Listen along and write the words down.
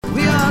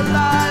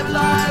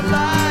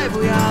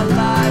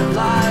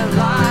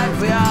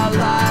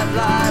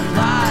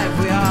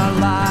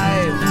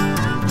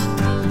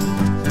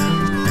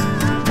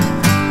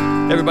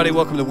everybody.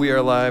 Welcome to We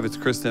Are Live. It's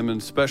Chris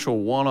Timmons.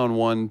 Special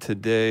one-on-one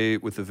today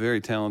with the very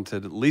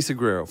talented Lisa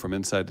Guerrero from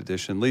Inside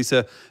Edition.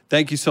 Lisa,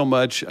 thank you so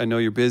much. I know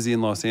you're busy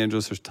in Los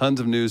Angeles. There's tons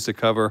of news to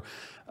cover.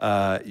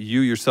 You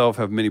yourself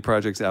have many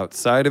projects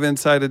outside of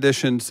Inside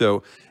Edition,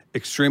 so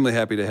extremely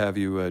happy to have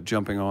you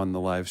jumping on the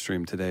live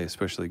stream today,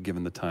 especially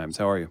given the times.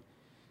 How are you?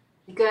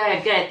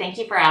 Good, good. Thank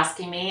you for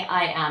asking me.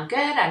 I am good.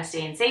 I'm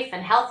staying safe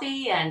and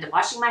healthy and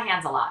washing my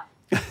hands a lot.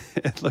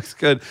 It looks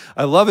good.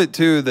 I love it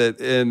too that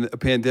in a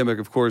pandemic,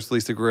 of course,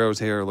 Lisa Guerrero's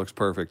hair looks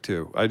perfect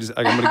too. I'm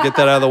going to get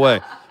that out of the way.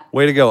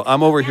 Way to go.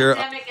 I'm over here.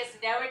 Pandemic is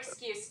no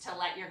excuse to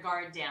let your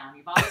guard down.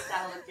 You've always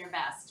got to look your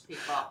best,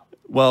 people.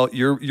 Well,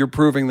 you're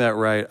proving that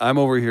right. I'm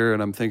over here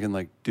and I'm thinking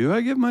like, do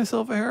I give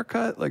myself a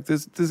haircut? Like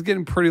this is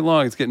getting pretty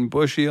long. It's getting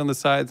bushy on the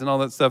sides and all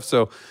that stuff.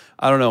 So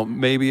I don't know.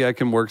 Maybe I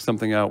can work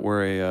something out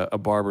where a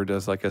barber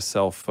does like a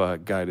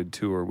self-guided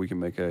tour. We can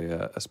make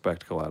a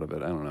spectacle out of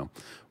it. I don't know.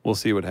 We'll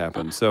see what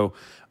happens. So,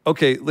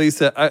 okay,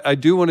 Lisa, I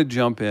do want to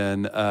jump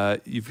in.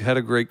 You've had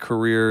a great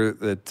career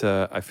that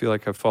I feel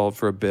like I've followed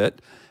for a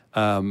bit.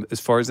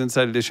 As far as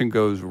Inside Edition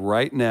goes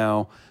right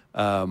now,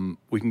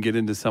 we can get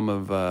into some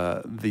of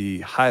the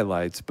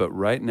highlights, but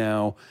right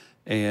now,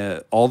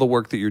 all the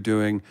work that you're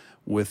doing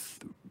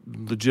with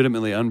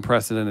legitimately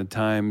unprecedented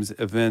times,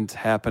 events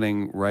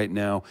happening right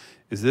now,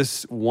 is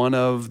this one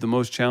of the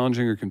most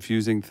challenging or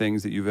confusing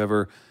things that you've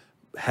ever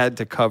had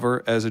to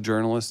cover as a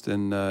journalist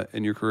in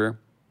your career?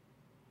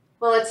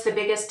 Well, it's the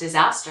biggest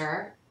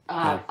disaster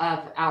of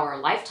our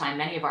lifetime,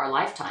 many of our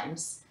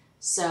lifetimes.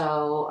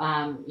 So,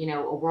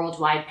 a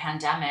worldwide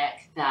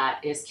pandemic that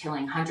is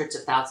killing hundreds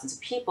of thousands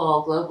of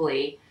people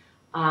globally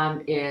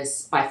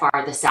is by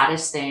far the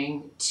saddest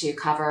thing to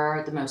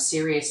cover, the most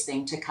serious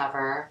thing to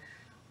cover.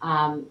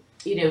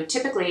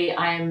 Typically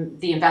I'm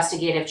the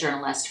investigative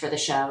journalist for the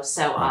show,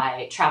 so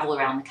I travel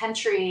around the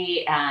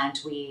country and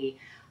we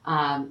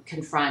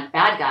confront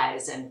bad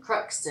guys and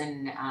crooks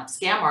and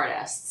scam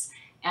artists.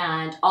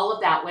 And all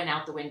of that went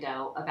out the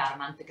window about a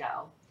month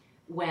ago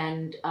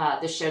when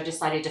the show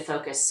decided to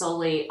focus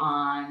solely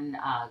on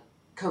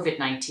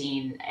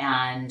COVID-19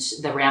 and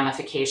the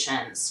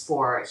ramifications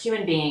for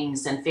human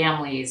beings and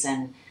families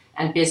and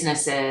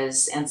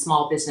businesses and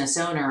small business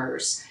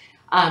owners.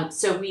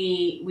 So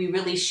we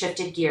really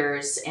shifted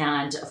gears,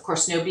 and of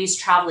course nobody's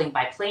traveling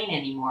by plane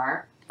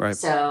anymore. Right.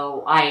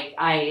 So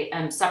I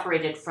am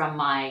separated from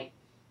my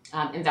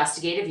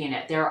investigative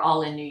unit. They're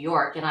all in New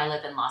York and I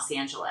live in Los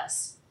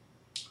Angeles.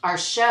 Our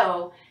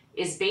show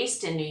is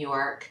based in New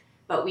York,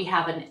 but we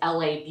have an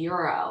LA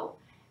bureau.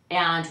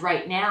 And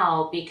right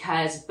now,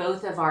 because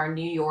both of our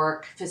New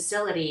York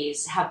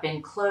facilities have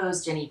been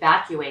closed and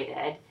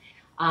evacuated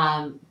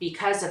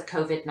because of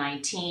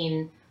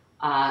COVID-19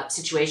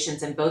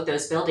 situations in both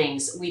those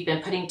buildings, we've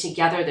been putting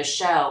together the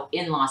show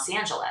in Los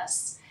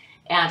Angeles.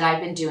 And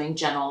I've been doing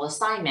general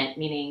assignment,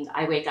 meaning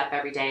I wake up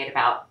every day at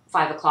about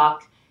 5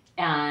 o'clock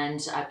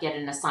and I get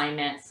an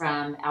assignment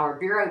from our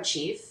bureau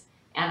chief,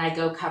 and I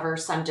go cover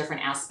some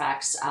different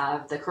aspects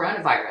of the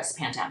coronavirus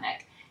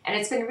pandemic. And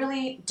it's been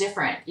really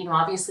different.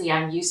 Obviously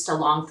I'm used to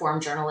long form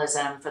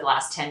journalism for the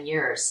last 10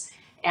 years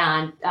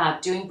and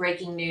doing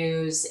breaking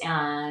news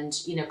and,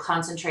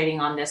 concentrating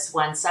on this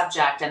one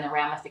subject and the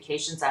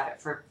ramifications of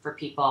it for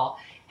people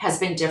has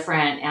been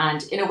different.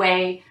 And in a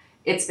way,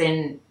 it's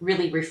been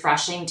really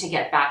refreshing to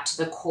get back to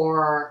the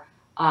core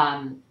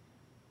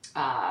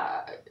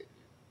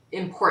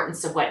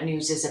importance of what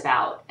news is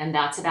about. And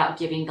that's about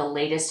giving the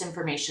latest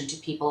information to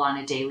people on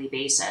a daily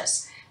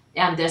basis.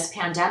 And this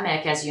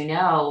pandemic, as you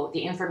know,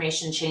 the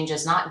information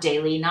changes not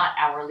daily, not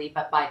hourly,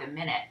 but by the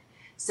minute.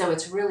 So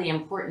it's really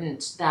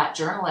important that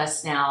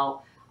journalists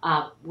now,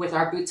 with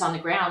our boots on the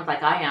ground,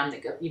 like I am,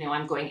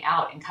 I'm going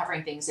out and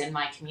covering things in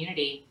my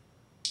community,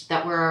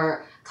 that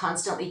we're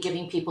constantly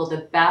giving people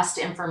the best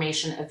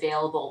information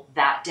available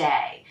that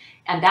day.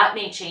 And that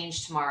may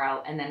change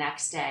tomorrow and the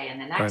next day and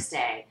the next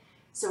day.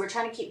 So we're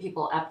trying to keep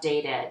people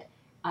updated.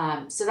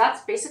 So that's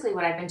basically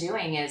what I've been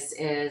doing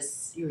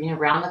is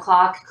round the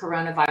clock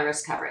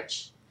coronavirus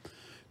coverage.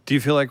 Do you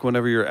feel like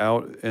whenever you're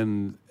out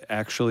and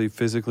actually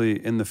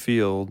physically in the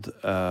field,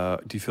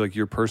 do you feel like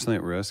you're personally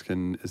at risk?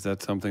 And is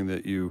that something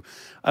that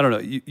I don't know,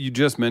 you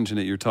just mentioned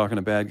it, you're talking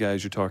to bad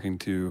guys, you're talking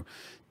to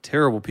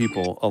terrible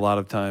people a lot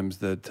of times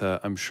that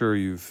I'm sure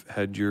you've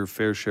had your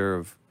fair share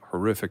of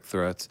horrific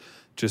threats,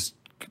 just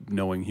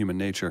knowing human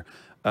nature.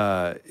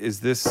 Is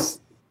this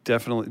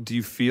definitely, do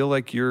you feel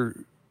like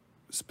do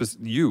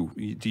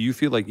you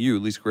feel like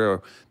Lisa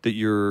Guerrero, that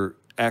you're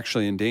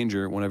actually in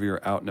danger whenever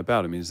you're out and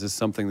about? I mean, is this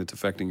something that's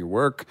affecting your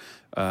work?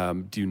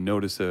 Do you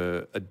notice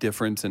a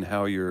difference in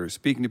how you're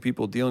speaking to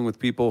people, dealing with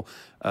people?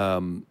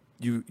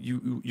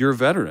 You're a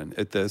veteran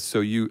at this, so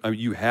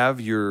you have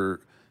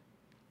your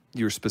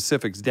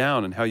specifics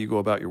down and how you go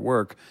about your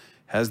work.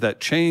 Has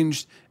that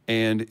changed?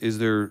 And is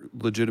there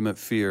legitimate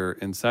fear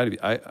inside of you?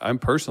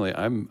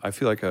 I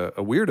feel like a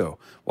weirdo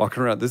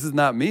walking around. This is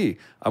not me.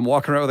 I'm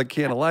walking around with a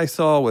can of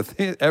Lysol with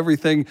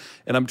everything,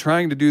 and I'm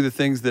trying to do the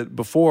things that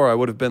before I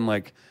would have been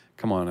like,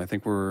 come on, I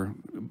think we're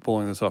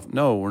pulling this off.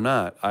 No, we're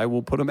not. I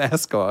will put a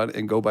mask on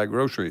and go buy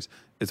groceries.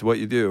 It's what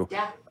you do.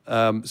 Yeah.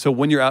 So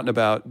when you're out and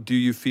about, do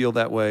you feel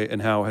that way,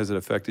 and how has it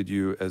affected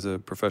you as a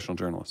professional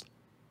journalist?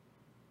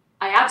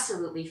 I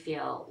absolutely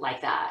feel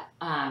like that.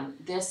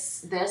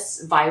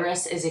 This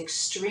virus is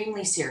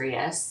extremely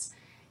serious,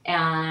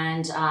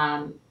 and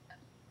I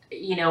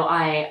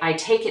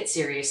take it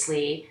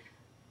seriously.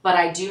 But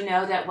I do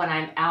know that when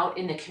I'm out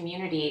in the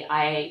community,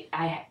 I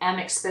am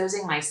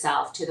exposing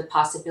myself to the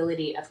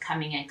possibility of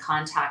coming in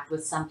contact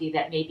with somebody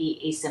that may be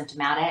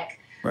asymptomatic.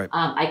 Right.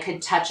 I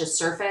could touch a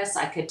surface,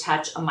 I could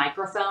touch a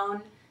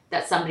microphone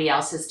that somebody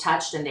else has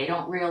touched and they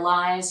don't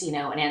realize, an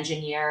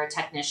engineer, a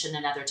technician,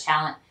 another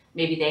talent,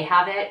 maybe they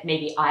have it,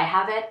 maybe I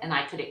have it, and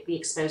I could be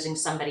exposing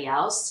somebody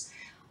else.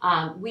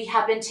 We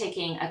have been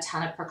taking a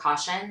ton of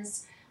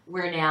precautions.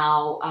 We're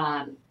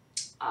now,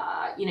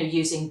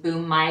 using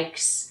boom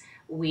mics.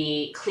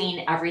 We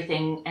clean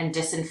everything and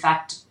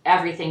disinfect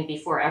everything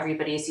before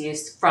everybody's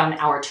used from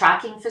our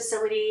tracking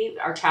facility.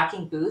 Our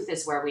tracking booth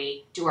is where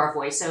we do our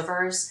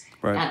voiceovers,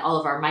 Right. and all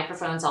of our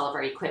microphones, all of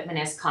our equipment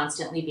is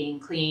constantly being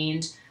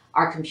cleaned.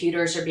 Our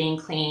computers are being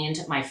cleaned.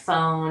 My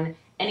phone,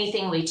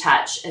 anything we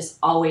touch is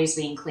always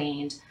being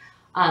cleaned.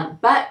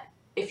 But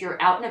if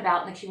you're out and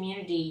about in the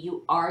community,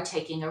 you are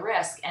taking a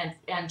risk,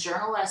 and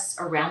journalists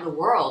around the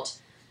world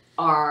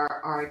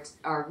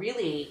are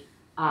really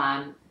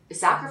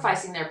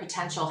sacrificing their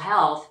potential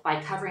health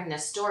by covering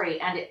this story.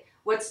 And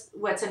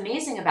what's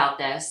amazing about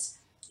this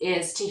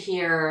is to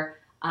hear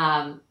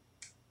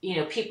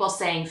people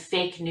saying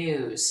fake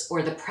news,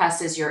 or the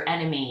press is your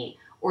enemy,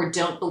 or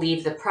don't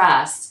believe the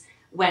press,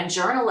 when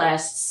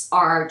journalists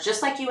are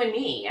just like you and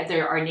me.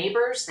 There are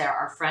neighbors, there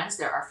are friends,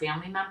 there are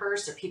family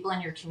members, there are people in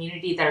your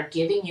community that are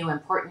giving you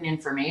important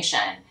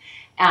information.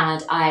 And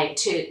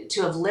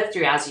to have lived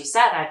through, as you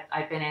said,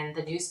 I've been in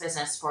the news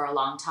business for a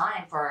long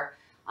time, for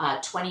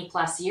 20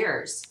 plus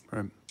years.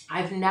 Right.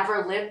 I've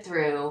never lived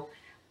through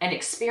an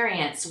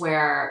experience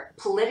where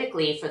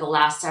politically for the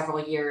last several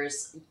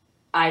years,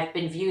 I've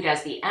been viewed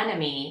as the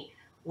enemy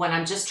when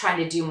I'm just trying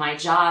to do my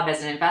job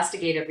as an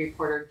investigative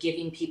reporter,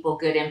 giving people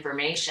good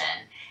information.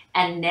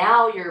 And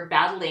now you're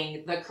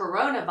battling the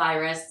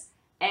coronavirus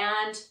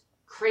and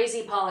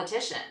crazy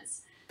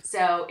politicians.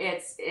 So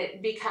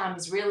it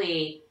becomes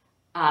really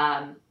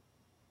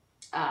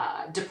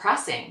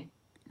depressing.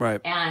 Right.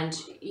 And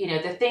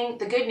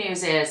the good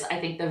news is, I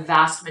think the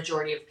vast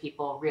majority of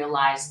people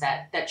realize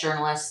that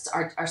journalists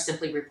are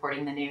simply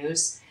reporting the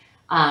news.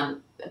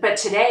 But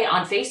today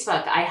on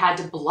Facebook, I had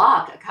to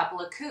block a couple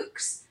of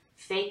kooks,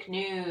 fake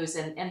news,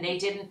 and they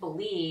didn't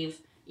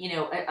believe,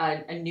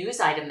 a news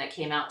item that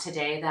came out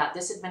today that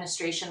this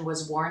administration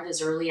was warned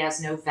as early as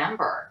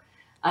November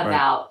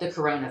about the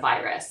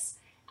coronavirus.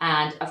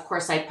 And of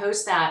course, I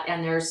post that,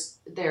 and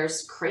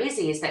there's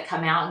crazies that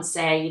come out and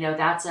say,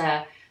 that's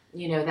a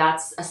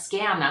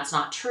scam. That's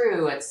not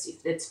true.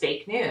 It's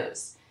fake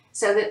news.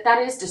 So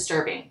that is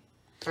disturbing,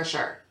 for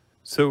sure.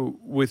 So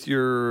with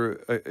your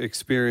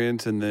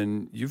experience, and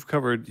then you've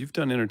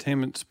done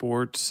entertainment,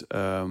 sports,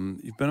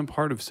 you've been a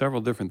part of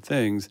several different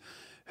things.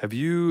 Have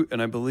you,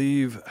 and I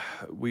believe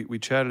we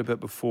chatted a bit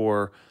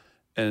before,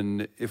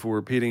 and if we're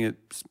repeating it,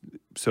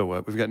 so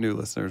what? We've got new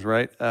listeners,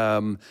 right?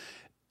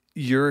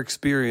 Your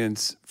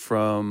experience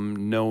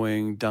from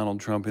knowing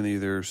Donald Trump in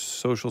either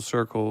social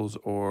circles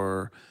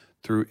or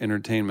through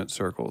entertainment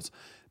circles,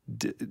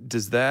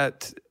 does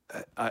that,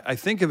 I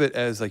think of it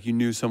as like you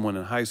knew someone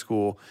in high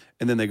school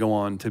and then they go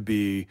on to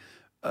be,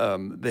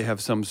 they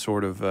have some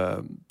sort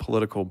of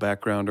political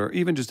background or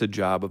even just a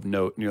job of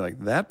note, and you're like,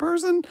 that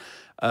person?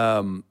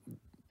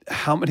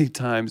 How many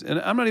times,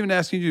 and I'm not even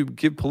asking you to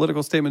give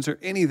political statements or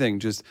anything,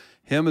 just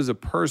him as a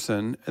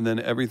person, and then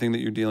everything that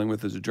you're dealing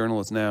with as a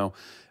journalist now,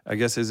 I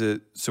guess, is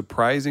it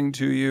surprising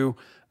to you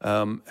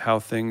how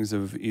things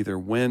have either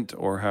went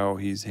or how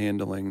he's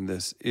handling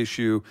this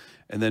issue?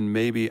 And then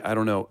maybe, I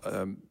don't know,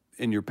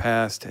 in your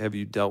past, have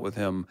you dealt with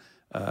him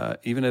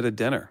even at a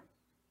dinner?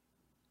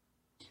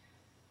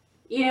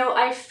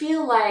 I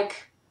feel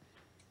like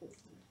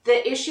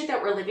the issue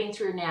that we're living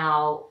through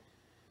now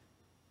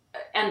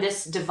and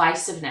this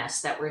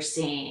divisiveness that we're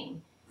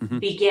seeing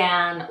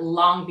began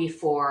long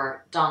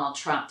before Donald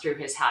Trump threw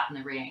his hat in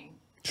the ring.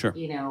 Sure.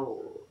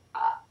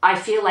 I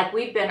feel like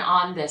we've been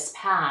on this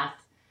path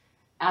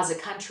as a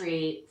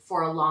country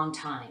for a long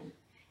time.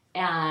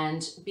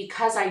 And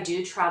because I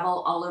do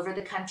travel all over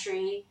the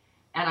country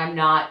and I'm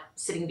not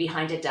sitting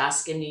behind a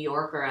desk in New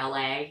York or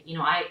LA,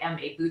 I am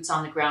a boots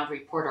on the ground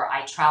reporter.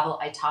 I travel,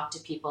 I talk to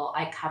people,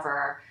 I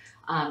cover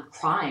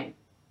crime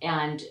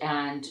and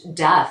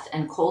death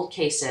and cold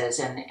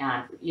cases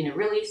and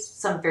really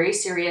some very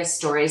serious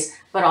stories,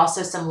 but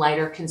also some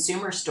lighter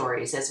consumer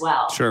stories as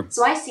well. Sure.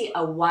 So I see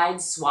a wide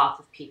swath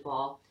of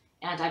people,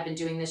 and I've been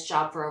doing this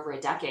job for over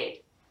a decade.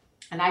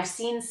 And I've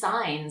seen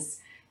signs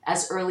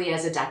as early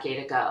as a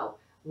decade ago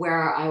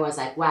where I was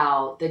like,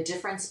 wow, the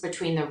difference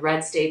between the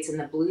red states and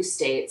the blue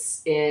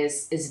states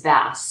is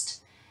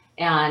vast.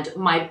 And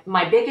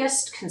my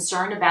biggest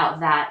concern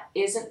about that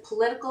isn't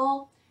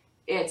political,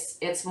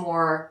 it's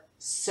more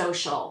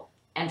social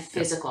and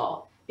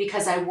physical,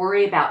 because I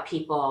worry about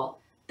people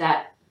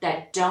that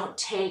don't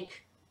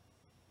take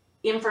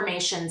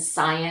information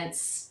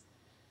science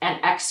and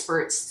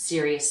experts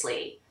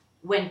seriously.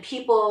 When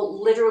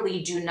people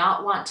literally do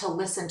not want to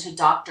listen to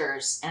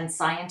doctors and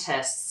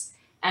scientists,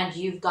 and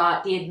you've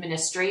got the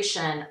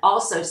administration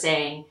also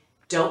saying,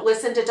 don't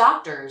listen to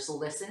doctors,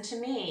 listen to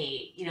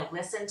me,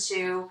 listen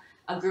to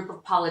a group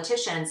of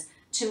politicians,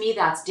 to me,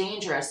 that's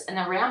dangerous. And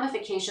the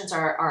ramifications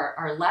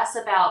are less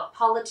about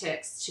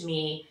politics to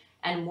me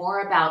and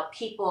more about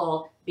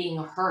people being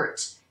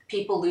hurt,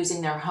 people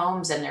losing their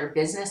homes and their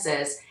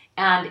businesses,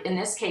 and in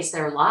this case,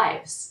 their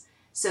lives.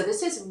 So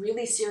this is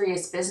really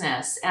serious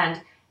business.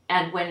 And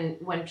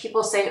when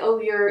people say, "Oh,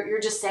 you're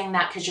just saying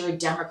that because you're a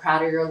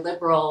Democrat or you're a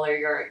liberal or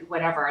you're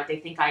whatever they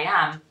think I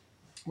am,"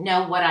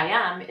 no, what I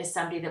am is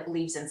somebody that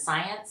believes in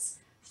science,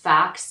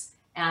 facts,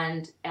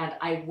 and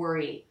I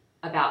worry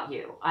about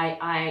you.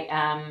 I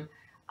am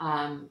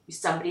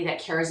somebody that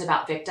cares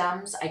about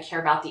victims. I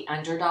care about the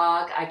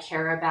underdog. I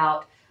care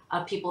about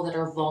people that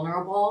are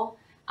vulnerable.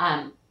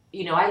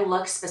 I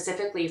look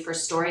specifically for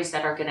stories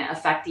that are going to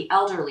affect the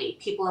elderly,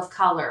 people of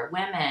color,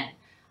 women,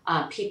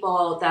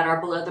 people that are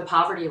below the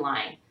poverty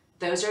line.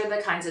 Those are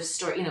the kinds of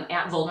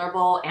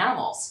vulnerable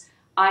animals.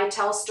 I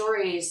tell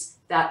stories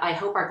that I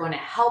hope are going to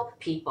help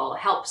people,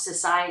 help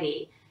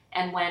society.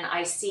 And when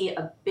I see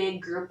a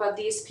big group of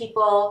these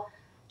people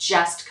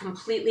just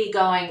completely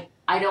going,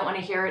 I don't want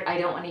to hear it, I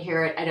don't want to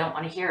hear it, I don't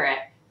want to hear it,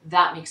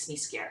 that makes me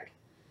scared.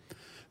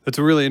 That's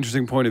a really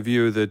interesting point of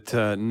view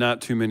that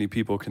not too many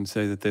people can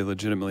say that they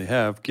legitimately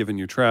have, given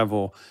your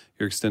travel,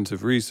 your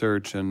extensive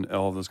research, and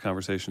all of those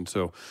conversations.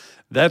 So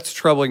that's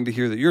troubling to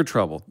hear that you're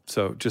troubled.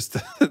 So just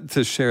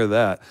to share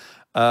that.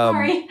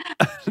 Sorry.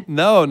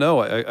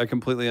 No, I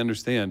completely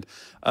understand.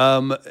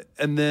 And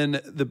then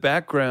the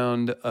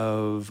background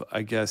of,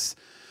 I guess,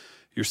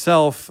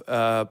 yourself,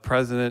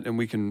 president, and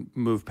we can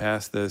move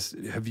past this.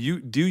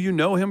 Do you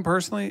know him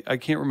personally? I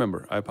can't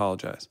remember. I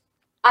apologize.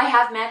 I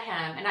have met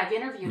him and I've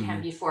interviewed him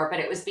before, but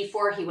it was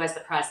before he was the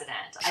president.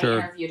 Sure.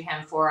 I interviewed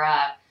him for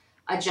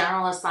a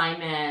general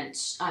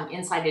assignment,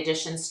 Inside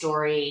Edition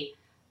story,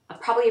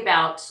 probably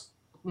about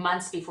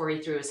months before he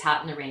threw his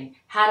hat in the ring.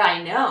 Had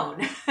I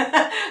known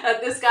that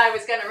this guy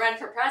was going to run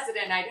for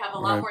president, I'd have a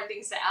lot more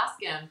things to ask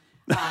him.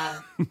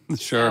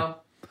 Sure. So,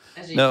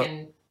 as you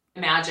can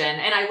imagine.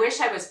 And I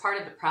wish I was part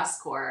of the press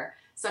corps.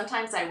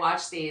 Sometimes I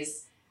watch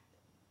these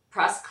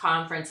press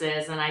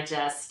conferences and I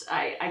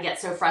get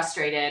so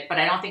frustrated, but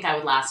I don't think I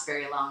would last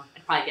very long.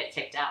 I'd probably get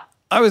kicked out.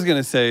 I was going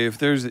to say, if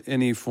there's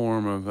any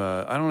form of,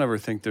 I don't ever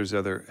think there's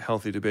other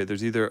healthy debate.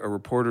 There's either a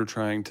reporter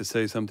trying to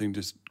say something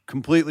just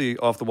completely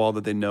off the wall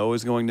that they know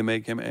is going to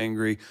make him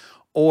angry,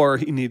 or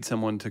he needs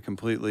someone to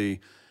completely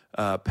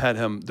pet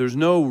him. There's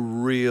no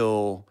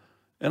real,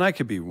 and I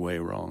could be way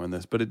wrong on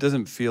this, but it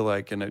doesn't feel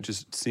like, and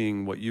just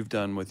seeing what you've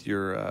done with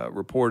your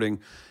reporting,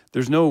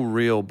 there's no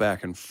real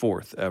back and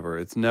forth ever.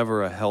 It's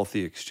never a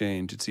healthy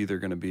exchange. It's either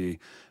going to be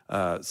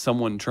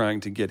someone trying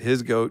to get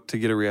his goat to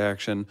get a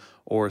reaction,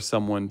 or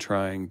someone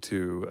trying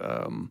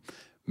to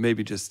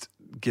maybe just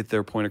get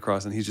their point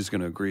across, and he's just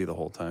going to agree the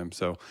whole time.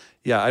 So,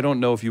 yeah, I don't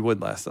know if you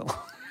would last that long.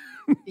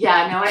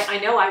 Yeah, no, I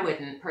know I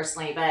wouldn't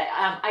personally, but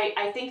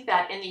I think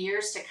that in the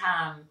years to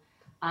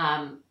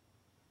come,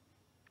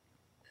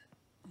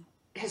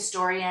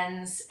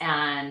 historians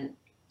and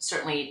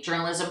certainly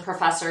journalism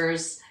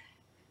professors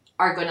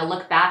are going to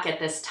look back at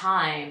this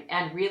time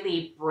and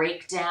really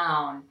break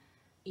down,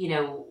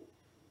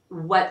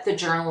 what the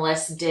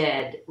journalists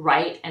did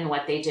right and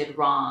what they did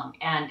wrong,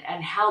 and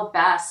how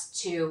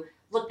best to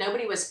look.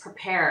 Nobody was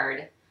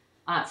prepared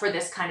for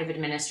this kind of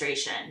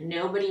administration.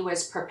 Nobody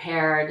was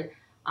prepared,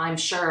 I'm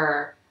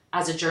sure,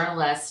 as a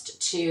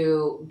journalist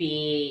to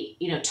be,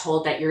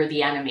 told that you're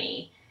the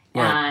enemy.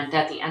 Right. And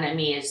that the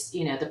enemy is,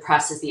 the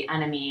press is the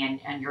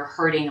enemy and you're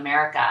hurting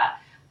America.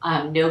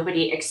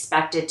 Nobody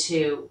expected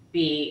to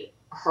be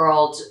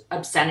hurled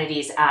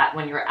obscenities at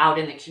when you're out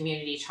in the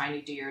community trying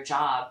to do your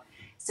job.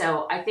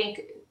 So I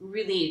think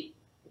really,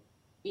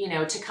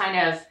 to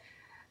kind of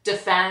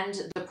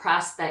defend the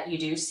press that you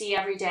do see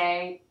every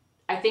day,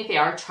 I think they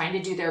are trying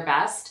to do their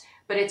best,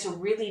 but it's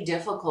really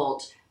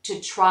difficult to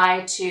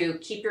try to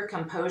keep your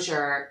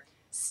composure,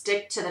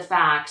 stick to the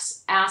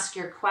facts, ask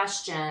your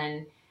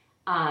question,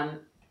 and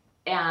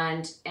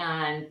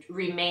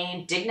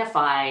remain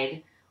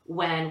dignified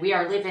when we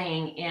are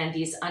living in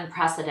these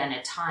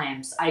unprecedented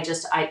times. I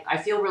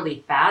feel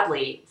really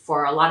badly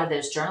for a lot of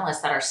those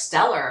journalists that are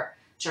stellar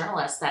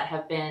journalists that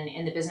have been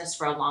in the business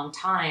for a long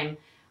time.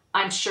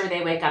 I'm sure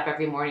they wake up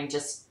every morning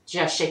just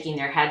shaking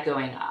their head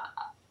going,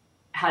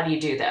 how do you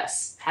do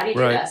this? How do you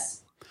do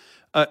this?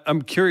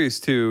 I'm curious,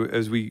 too,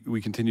 as we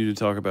continue to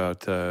talk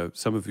about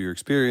some of your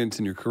experience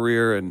in your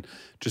career and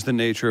just the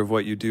nature of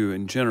what you do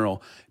in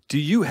general. Do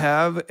you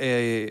have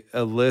a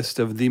list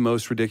of the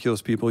most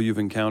ridiculous people you've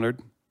encountered?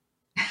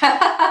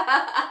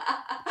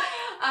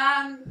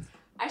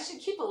 I should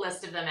keep a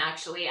list of them,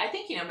 actually. I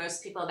think,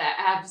 most people that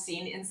have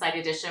seen Inside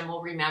Edition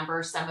will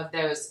remember some of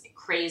those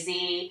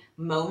crazy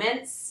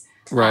moments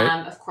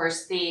Right. Of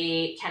course,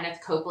 the Kenneth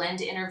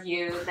Copeland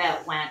interview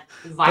that went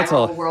That's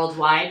all. viral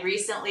worldwide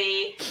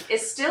recently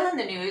is still in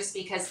the news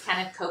because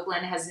Kenneth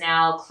Copeland has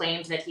now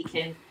claimed that he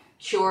can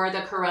cure the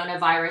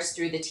coronavirus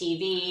through the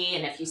TV.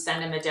 And if you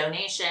send him a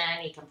donation,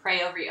 he can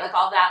pray over you, like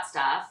all that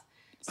stuff.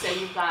 So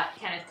you've got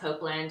Kenneth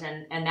Copeland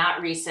and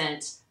that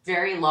recent,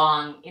 very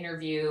long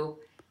interview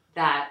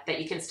that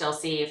you can still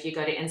see if you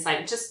go to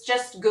Inside.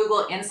 Just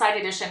Google Inside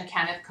Edition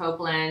Kenneth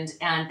Copeland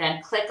and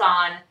then click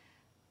on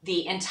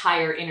the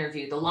entire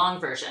interview, the long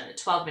version, the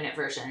 12-minute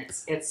version.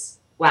 It's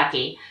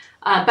wacky.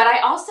 But I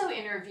also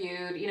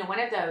interviewed, one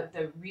of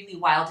the really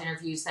wild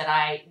interviews that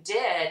I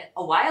did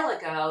a while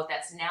ago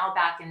that's now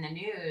back in the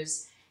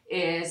news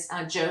is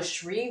Joe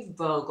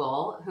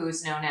Schrievvogel,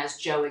 who's known as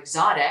Joe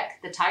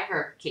Exotic, the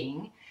Tiger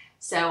King.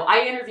 So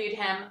I interviewed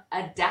him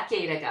a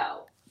decade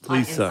ago on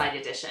Inside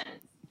Edition.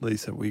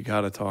 Lisa, we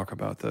got to talk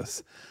about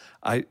this.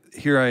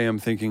 Here I am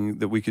thinking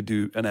that we could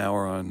do an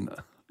hour on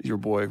your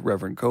boy,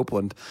 Reverend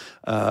Copeland.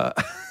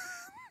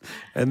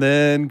 And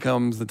then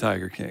comes the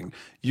Tiger King.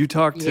 You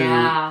talked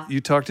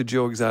to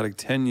Joe Exotic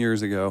 10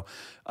 years ago.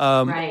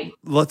 Right.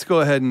 Let's go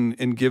ahead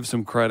and give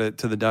some credit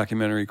to the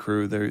documentary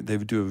crew. They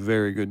do a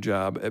very good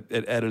job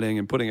at editing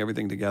and putting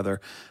everything together.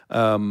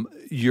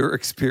 Your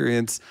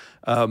experience,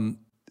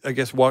 I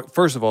guess,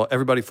 first of all,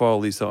 everybody follow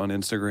Lisa on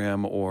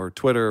Instagram or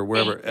Twitter or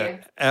wherever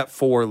at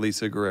 4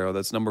 Lisa Guerrero.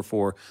 That's number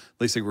 4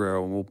 Lisa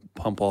Guerrero, and we'll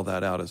pump all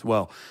that out as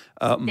well.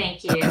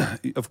 Thank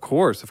you. Of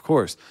course.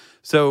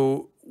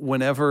 So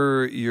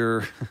whenever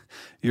you're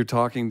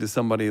talking to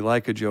somebody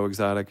like a Joe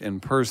Exotic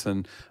in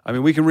person, I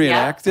mean, we can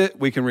reenact it,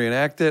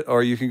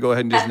 or you can go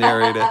ahead and just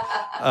narrate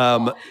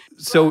it.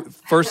 So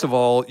first of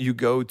all, you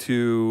go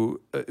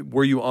to,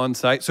 were you on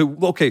site? So,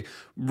 okay,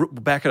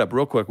 back it up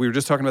real quick. We were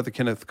just talking about the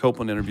Kenneth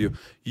Copeland interview.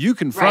 You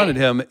confronted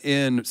him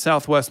in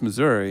Southwest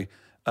Missouri,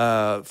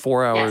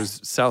 4 hours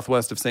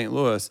southwest of St.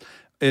 Louis,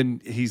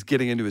 and he's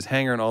getting into his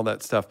hangar and all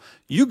that stuff.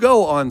 You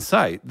go on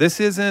site. This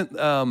isn't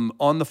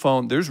on the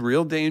phone. There's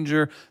real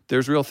danger.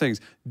 There's real things.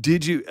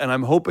 Did you, and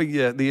I'm hoping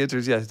the answer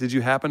is yes, did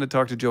you happen to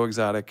talk to Joe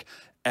Exotic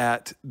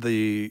at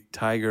the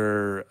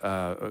Tiger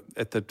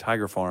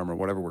Farm or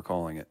whatever we're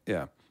calling it?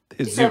 Yeah.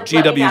 His zoo,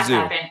 GW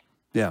Zoo.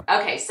 Yeah.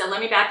 Okay, so let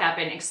me back up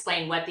and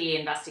explain what the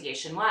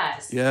investigation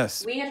was.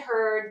 Yes. We had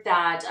heard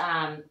that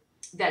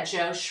that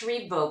Joe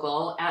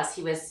Schrievvogel, as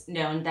he was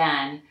known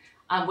then,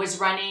 was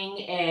running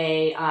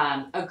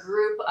a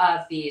group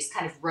of these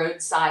kind of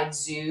roadside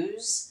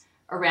zoos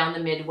around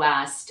the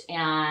Midwest,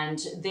 and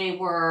they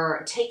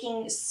were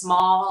taking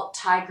small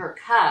tiger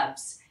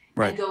cubs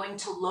and going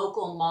to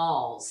local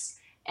malls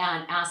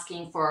and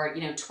asking for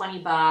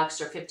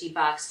 $20 or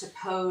 $50 to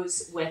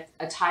pose with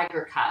a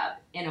tiger cub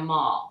in a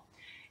mall.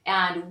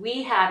 And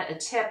we had a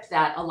tip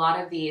that a lot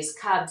of these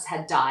cubs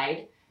had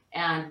died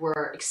and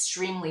were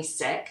extremely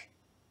sick,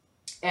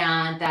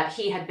 and that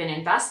he had been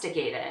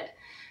investigated.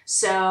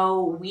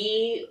 So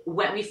we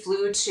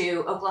flew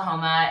to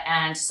Oklahoma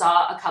and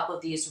saw a couple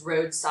of these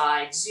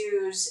roadside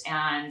zoos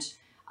and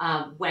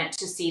went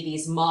to see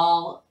these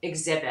mall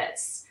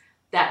exhibits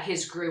that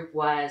his group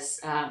was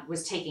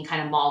taking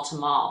kind of mall to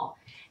mall.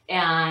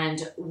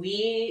 And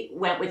we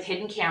went with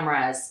hidden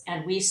cameras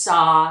and we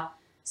saw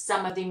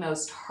some of the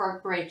most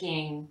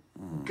heartbreaking,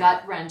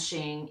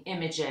 gut-wrenching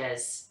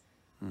images.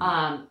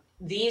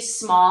 These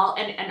small,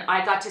 and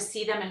I got to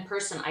see them in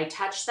person. I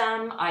touched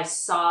them. I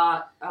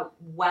saw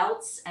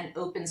welts and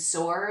open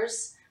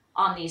sores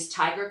on these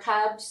tiger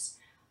cubs.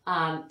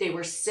 They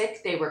were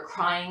sick. They were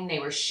crying. They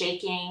were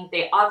shaking.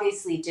 They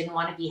obviously didn't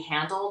want to be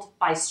handled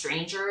by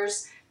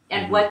strangers.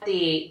 And what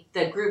the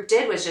group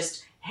did was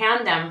just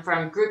hand them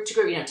from group to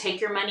group.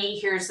 Take your money.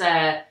 Here's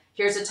a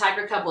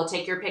tiger cub. We'll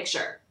take your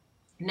picture.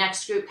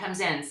 Next group comes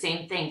in.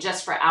 Same thing,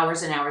 just for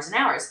hours and hours and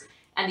hours.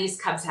 And these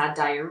cubs had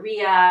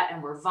diarrhea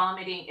and were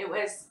vomiting. It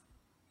was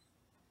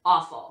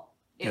awful.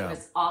 It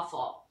was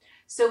awful.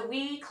 So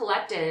we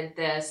collected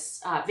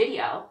this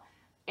video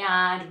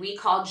and we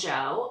called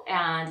Joe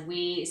and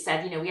we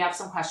said, we have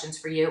some questions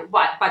for you.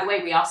 But by the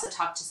way, we also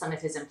talked to some of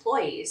his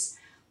employees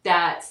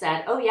that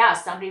said, oh yeah,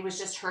 somebody was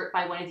just hurt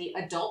by one of the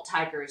adult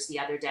tigers the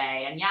other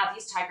day. And yeah,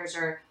 these tigers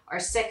are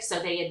sick. So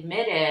they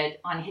admitted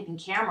on hidden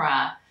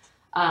camera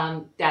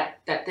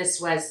that this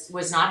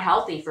was not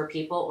healthy for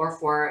people or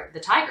for the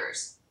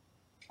tigers.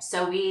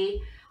 So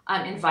we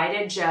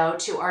invited Joe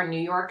to our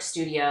New York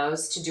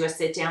studios to do a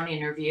sit-down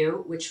interview,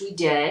 which we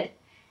did,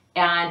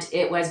 and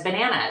it was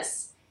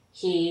bananas.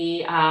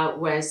 He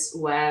was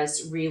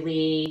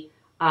really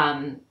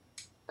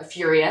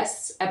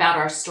furious about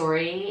our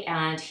story,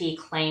 and he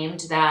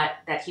claimed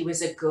that he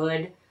was a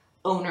good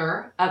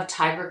owner of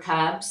tiger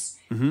cubs.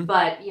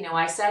 But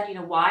I said,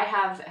 why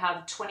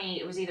have 20?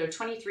 It was either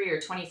 23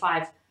 or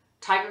 25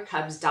 tiger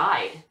cubs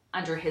died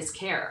under his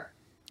care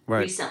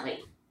recently.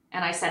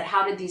 And I said,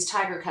 how did these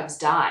tiger cubs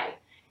die?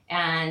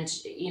 And,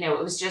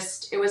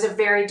 it was a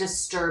very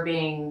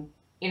disturbing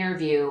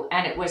interview.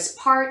 And it was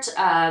part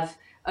of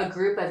a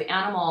group of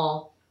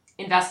animal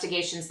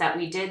investigations that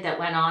we did that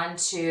went on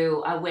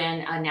to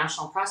win a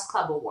National Press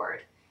Club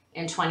Award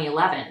in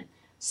 2011.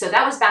 So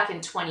that was back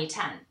in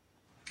 2010.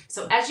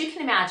 So as you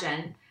can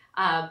imagine,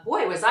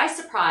 boy, was I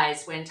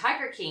surprised when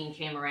Tiger King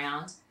came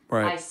around.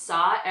 Right. I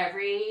saw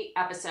every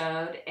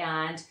episode,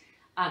 and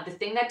the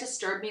thing that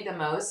disturbed me the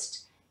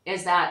most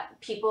is that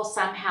people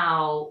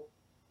somehow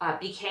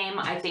became,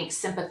 I think,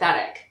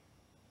 sympathetic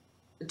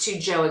to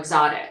Joe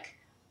Exotic.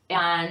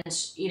 And,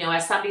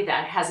 as somebody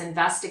that has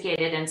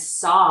investigated and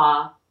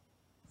saw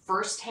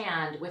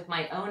firsthand with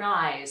my own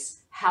eyes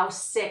how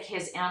sick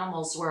his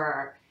animals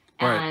were,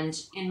 Right. and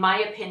in my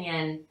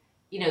opinion,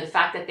 the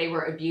fact that they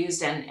were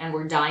abused and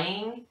were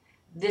dying,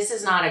 this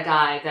is not a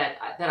guy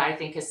that I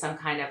think is some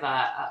kind of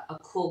a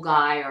cool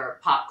guy or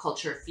pop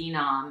culture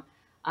phenom.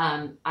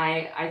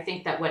 I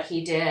think that what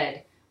he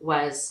did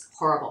was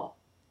horrible.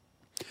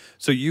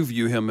 So you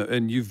view him,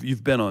 and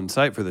you've been on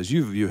site for this.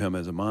 You view him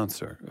as a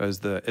monster, as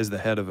the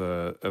head of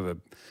a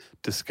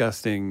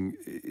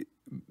disgusting,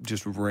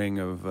 just ring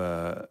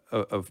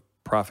of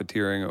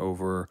profiteering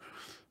over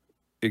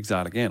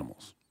exotic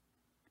animals.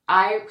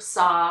 I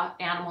saw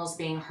animals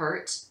being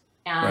hurt,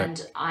 Right.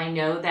 and I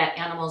know that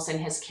animals in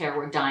his care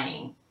were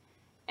dying.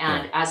 Yeah.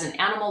 And as an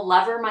animal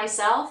lover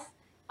myself,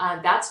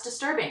 that's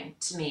disturbing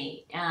to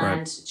me. Right.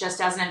 And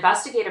just as an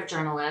investigative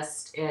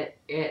journalist,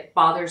 it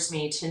bothers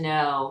me to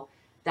know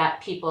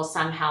that people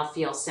somehow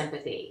feel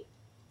sympathy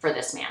for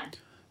this man.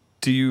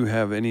 Do you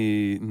have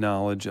any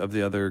knowledge of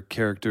the other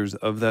characters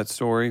of that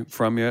story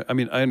from you? I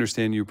mean, I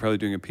understand you were probably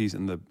doing a piece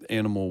and the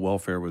animal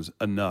welfare was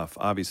enough.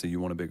 Obviously, you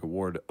won a big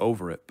award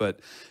over it. But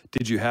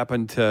did you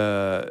happen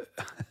to,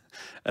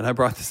 and I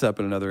brought this up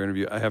in another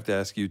interview, I have to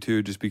ask you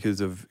too, just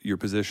because of your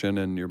position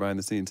and your behind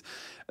the scenes,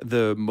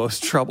 the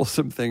most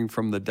troublesome thing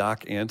from the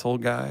Doc Antle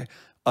guy,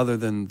 other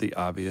than the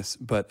obvious,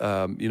 but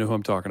you know who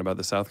I'm talking about,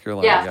 the South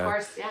Carolina Yeah, of guy,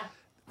 course. Yeah.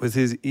 was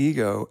his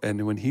ego.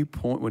 And when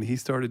he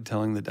started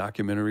telling the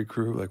documentary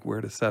crew like where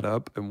to set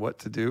up and what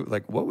to do,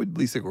 like what would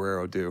Lisa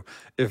Guerrero do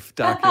if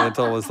Doc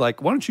Antle was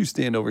like, "Why don't you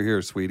stand over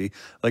here, sweetie?"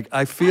 Like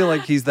I feel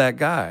like he's that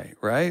guy,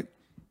 right?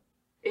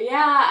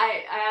 Yeah,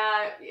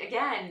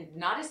 again,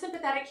 not a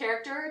sympathetic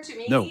character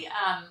to No. me.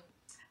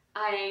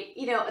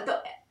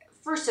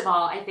 First of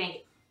all, I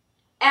think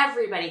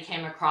everybody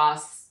came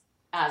across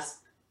as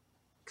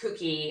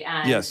kooky,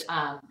 and Yes.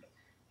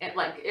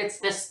 it's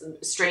this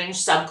strange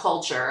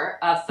subculture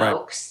of Right.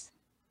 folks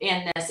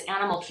in this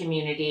animal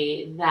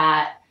community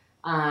that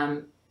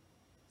that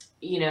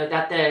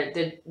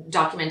the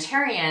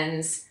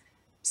documentarians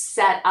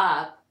set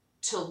up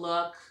to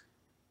look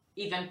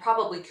even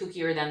probably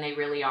kookier than they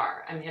really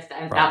are. I mean, if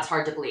Right. that's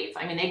hard to believe.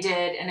 I mean, they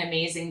did an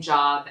amazing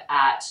job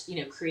at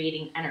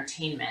creating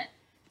entertainment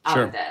out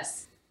of Sure.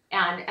 this,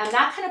 and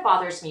that kind of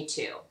bothers me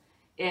too.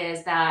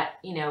 Is that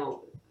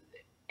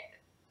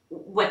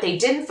what they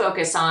didn't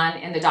focus on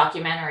in the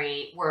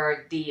documentary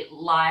were the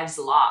lives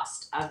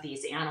lost of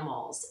these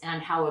animals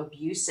and how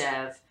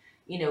abusive,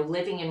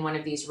 living in one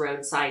of these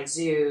roadside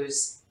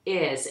zoos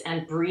is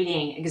and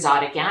breeding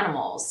exotic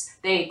animals.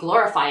 They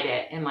glorified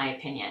it, in my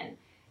opinion.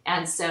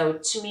 And so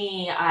to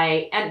me,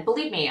 and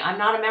believe me, I'm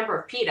not a member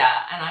of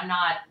PETA, and I'm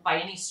not by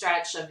any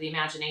stretch of the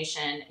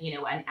imagination,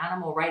 an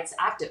animal rights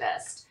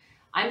activist.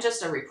 I'm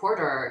just a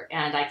reporter,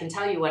 and I can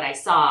tell you what I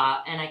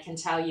saw, and I can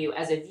tell you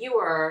as a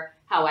viewer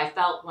how I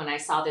felt when I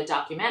saw the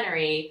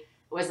documentary.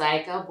 Was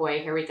like, oh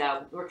boy, here we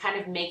go. We're kind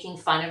of making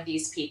fun of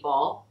these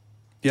people.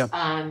 Yeah.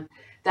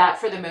 That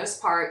for the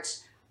most part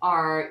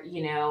are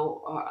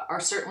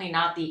certainly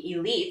not the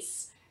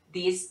elites.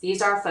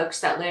 These are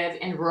folks that live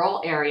in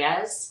rural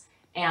areas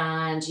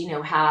and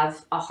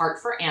have a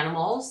heart for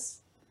animals,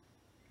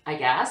 I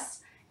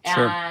guess.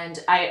 Sure.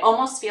 And I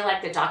almost feel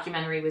like the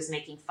documentary was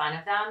making fun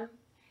of them.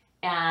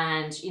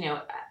 And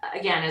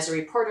again, as a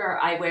reporter,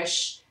 I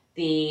wish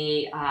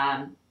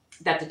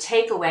that the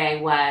takeaway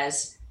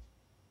was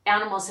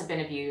animals have been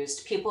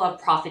abused. People have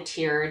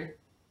profiteered,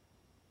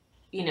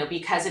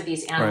 because of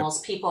these animals.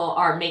 Right. People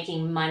are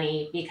making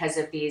money because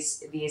of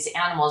these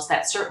animals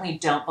that certainly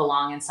don't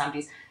belong in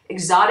somebody's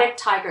exotic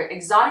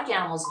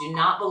animals do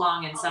not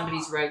belong in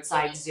somebody's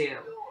roadside zoo.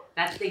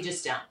 They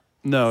just don't.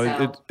 No,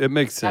 So it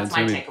makes sense.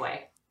 that's my takeaway.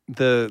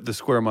 The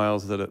square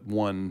miles that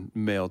one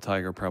male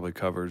tiger probably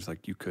covers,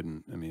 like you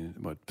couldn't,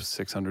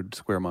 600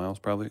 square miles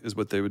probably is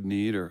what they would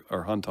need or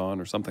hunt on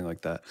or something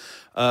like that.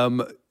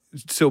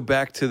 So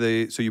back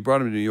to so you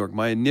brought him to New York.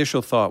 My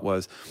initial thought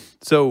was,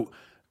 so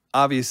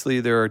obviously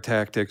there are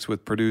tactics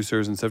with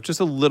producers and stuff, just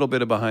a little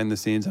bit of behind the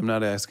scenes. I'm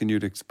not asking you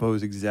to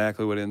expose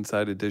exactly what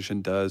Inside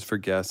Edition does for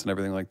guests and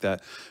everything like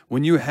that.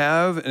 When you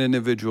have an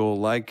individual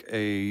like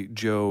a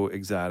Joe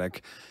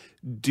Exotic,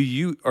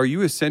 are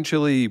you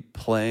essentially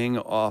playing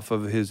off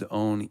of his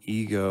own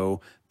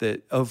ego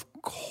that, of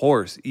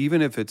course,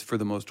 even if it's for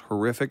the most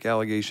horrific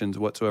allegations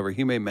whatsoever,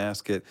 he may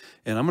mask it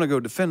and I'm going to go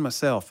defend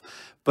myself,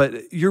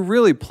 but you're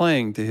really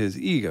playing to his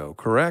ego,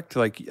 correct?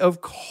 Like,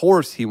 of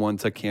course he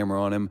wants a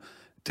camera on him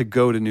to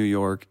go to New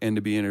York and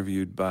to be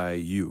interviewed by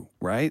you,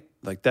 right?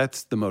 Like,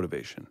 that's the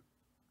motivation.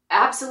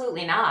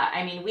 Absolutely not.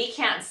 I mean, we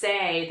can't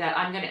say that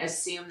I'm going to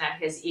assume that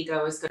his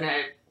ego is going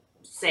to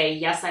say,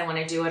 yes, I want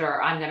to do it,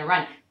 or I'm going to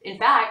run. In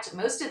fact,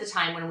 most of the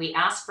time when we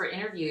ask for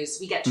interviews,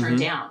 we get turned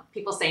down.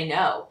 People say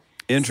no.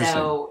 Interesting.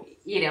 So,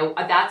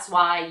 that's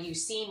why you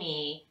see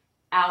me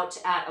out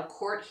at a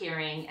court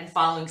hearing and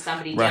following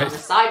somebody down Right. the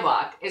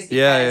sidewalk, is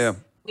Yeah, yeah, yeah.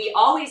 because we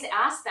always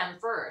ask them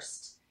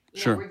first,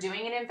 Sure. we're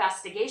doing an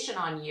investigation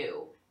on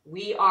you.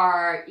 We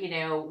are,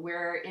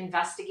 we're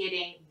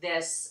investigating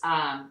this,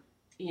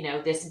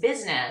 this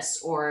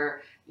business,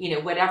 or,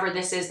 whatever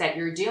this is that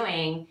you're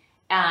doing.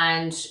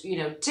 And,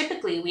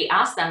 typically we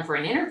ask them for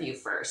an interview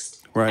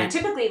first. Right. And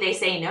typically they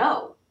say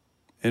no,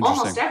 Interesting.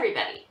 almost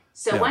everybody.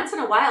 So Yeah. once in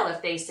a while,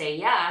 if they say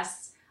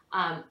yes,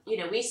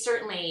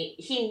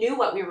 he knew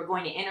what we were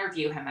going to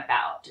interview him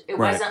about. It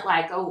Right. wasn't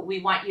like, oh,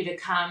 we want you to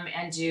come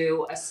and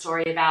do a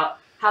story about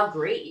how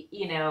great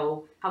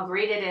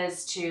it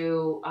is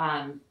to,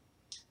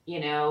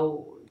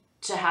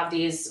 to have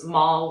these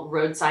mall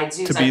roadside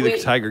zoos. To be the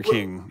Tiger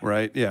King,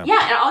 right? Yeah.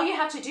 Yeah, and all you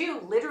have to do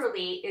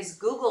literally is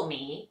Google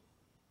me,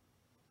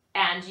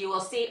 and you will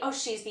see, oh,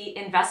 she's the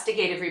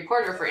investigative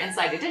reporter for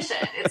Inside Edition.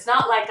 It's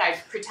not like I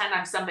pretend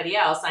I'm somebody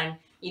else.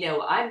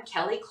 I'm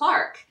Kelly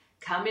Clark.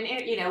 Come and,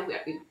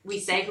 we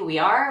say who we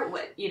are,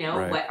 what,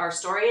 Right. what our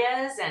story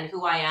is and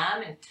who I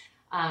am.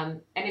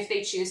 And if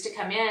they choose to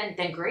come in,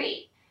 then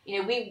great.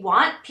 We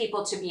want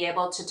people to be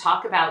able to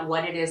talk about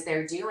what it is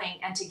they're doing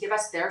and to give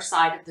us their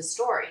side of the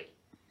story.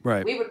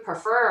 Right. We would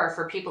prefer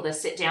for people to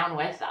sit down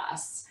with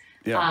us.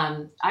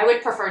 Yeah. I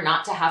would prefer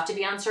not to have to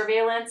be on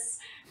surveillance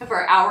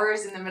for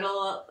hours in the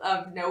middle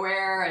of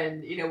nowhere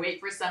and, wait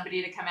for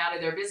somebody to come out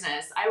of their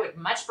business. I would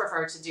much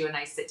prefer to do a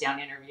nice sit down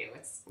interview.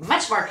 It's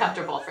much more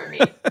comfortable for me.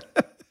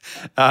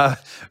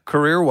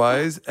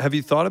 Career-wise, have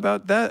you thought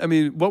about that? I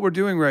mean, what we're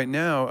doing right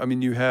now, I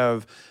mean, you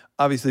have,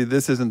 obviously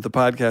this isn't the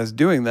podcast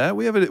doing that.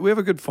 We have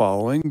a good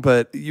following,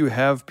 but you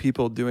have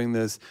people doing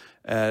this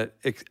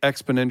at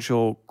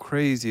exponential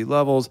crazy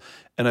levels.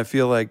 And I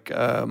feel like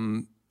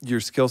your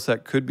skill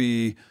set could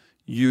be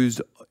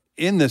used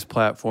in this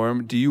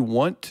platform. Do you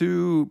want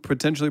to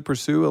potentially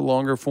pursue a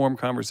longer form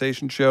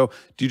conversation show?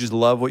 Do you just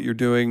love what you're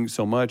doing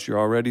so much? You're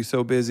already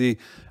so busy.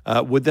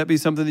 Would that be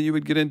something that you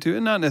would get into?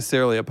 And not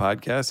necessarily a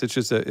podcast. It's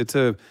just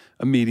a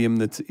medium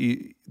that's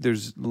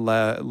there's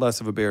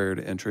less of a barrier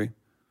to entry.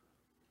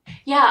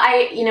 Yeah,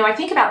 I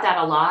think about that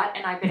a lot,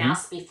 and I've been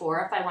asked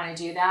before if I want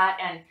to do that.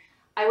 And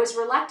I was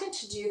reluctant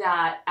to do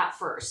that at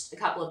first, a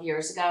couple of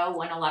years ago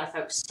when a lot of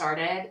folks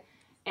started.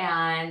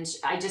 And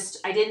I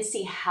didn't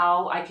see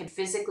how I could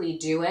physically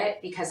do it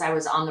because I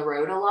was on the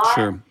road a lot.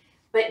 Sure.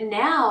 But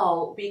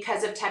now,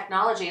 because of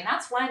technology, and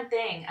that's one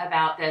thing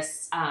about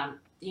this,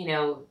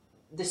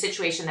 the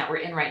situation that we're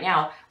in right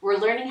now, we're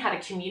learning how to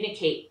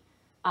communicate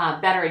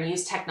better and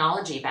use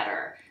technology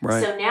better.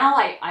 Right. So now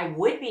I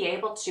would be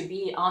able to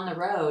be on the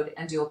road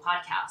and do a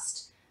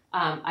podcast.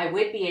 I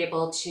would be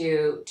able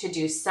to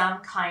do some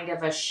kind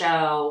of a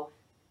show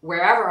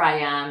wherever I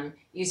am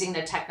using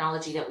the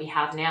technology that we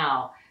have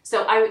now.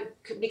 So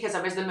because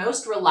I was the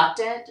most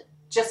reluctant,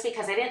 just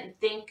because I didn't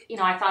think,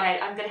 I thought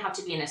I'm going to have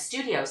to be in a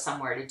studio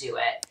somewhere to do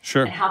it.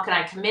 Sure. And how can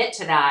I commit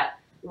to that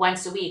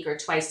once a week or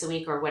twice a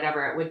week or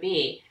whatever it would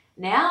be?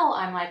 Now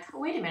I'm like,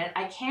 wait a minute,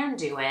 I can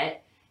do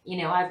it.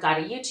 I've got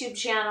a YouTube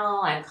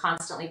channel. I'm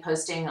constantly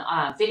posting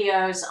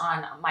videos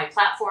on my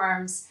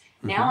platforms.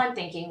 Now I'm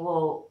thinking,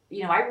 well,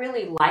 I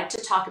really like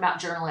to talk about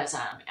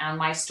journalism and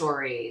my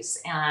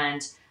stories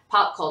and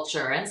pop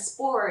culture and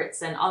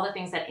sports and all the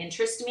things that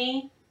interest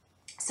me.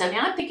 So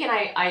now I'm thinking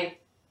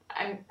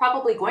I'm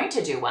probably going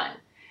to do one.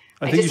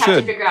 I just have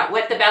to figure out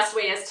what the best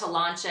way is to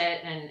launch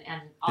it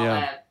and all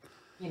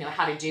the,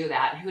 how to do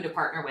that and who to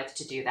partner with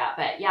to do that.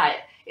 But yeah,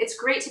 it's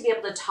great to be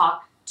able to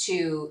talk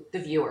to the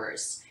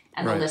viewers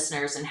and the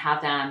listeners and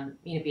have them,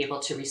 be able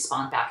to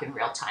respond back in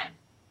real time.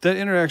 That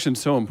interaction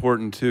is so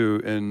important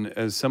too. And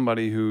as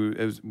somebody who,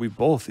 as we've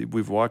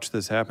watched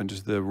this happen,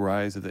 just the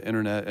rise of the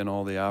internet and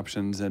all the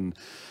options and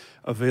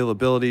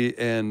availability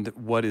and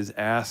what is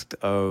asked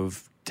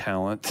of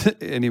talent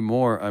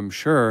anymore, I'm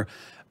sure.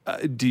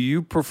 Do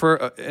you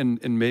prefer, and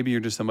maybe you're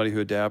just somebody who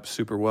adapts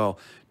super well.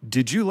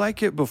 Did you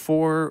like it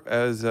before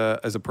as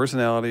a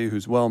personality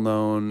who's well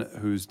known,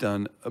 who's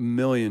done a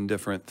million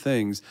different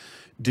things?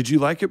 Did you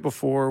like it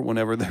before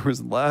whenever there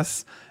was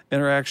less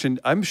interaction?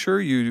 I'm sure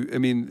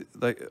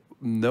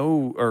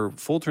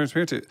full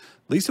transparency,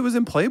 Lisa was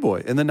in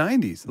Playboy in the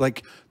 90s.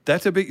 Like,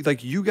 that's a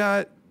big, you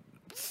got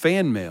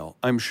fan mail,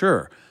 I'm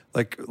sure.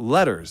 Like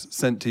letters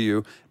sent to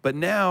you, but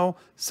now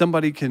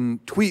somebody can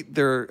tweet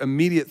their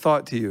immediate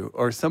thought to you,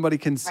 or somebody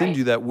can send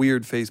you that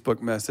weird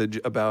Facebook message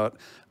about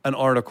an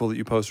article that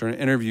you post or an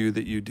interview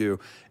that you do.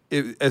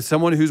 As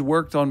someone who's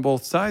worked on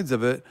both sides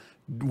of it,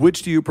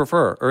 which do you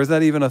prefer? Or is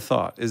that even a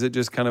thought? Is it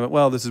just kind of,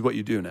 well, this is what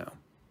you do now?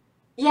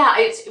 Yeah,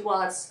 it's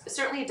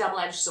certainly a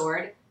double-edged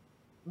sword.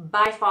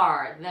 By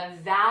far, the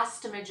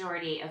vast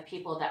majority of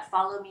people that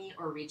follow me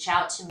or reach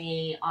out to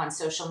me on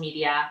social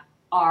media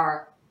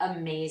are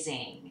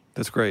amazing.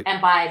 That's great.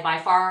 And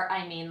by far,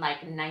 I mean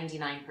like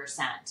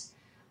 99%.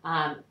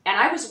 And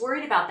I was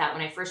worried about that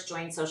when I first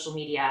joined social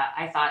media.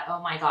 I thought,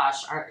 oh my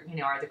gosh, are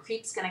the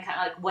creeps going to come?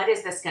 Like, what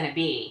is this going to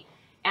be?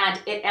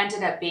 And it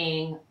ended up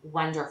being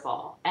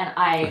wonderful. And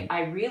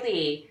I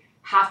really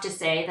have to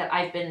say that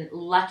I've been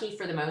lucky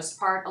for the most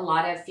part. A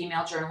lot of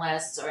female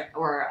journalists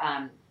or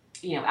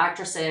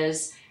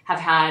actresses have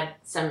had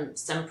some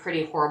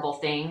pretty horrible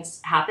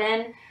things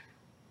happen.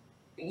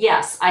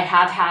 Yes, I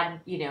have had,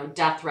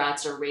 death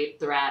threats or rape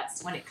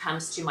threats when it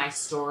comes to my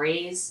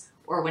stories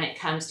or when it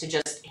comes to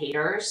just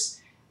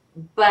haters.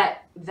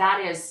 But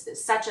that is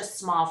such a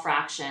small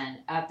fraction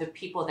of the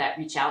people that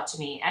reach out to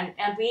me. And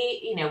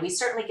we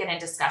certainly get in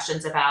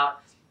discussions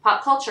about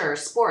pop culture,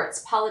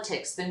 sports,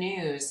 politics, the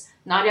news.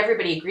 Not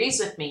everybody agrees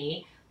with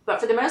me,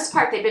 but for the most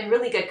part, they've been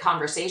really good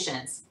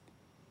conversations.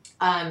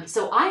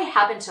 So I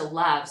happen to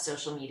love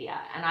social media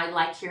and I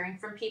like hearing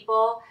from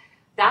people.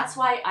 That's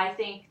why I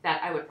think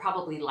that I would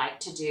probably like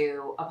to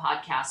do a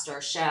podcast or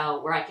a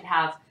show where I could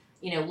have,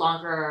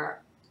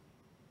 longer,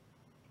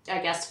 I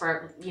guess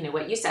for,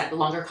 what you said,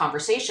 longer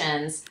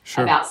conversations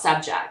Sure. about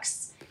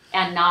subjects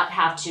and not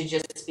have to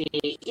just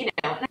be,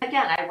 and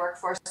again, I work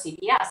for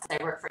CBS,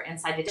 I work for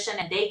Inside Edition,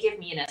 and they give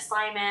me an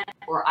assignment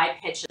or I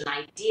pitch an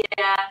idea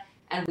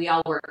and we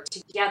all work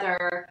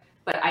together,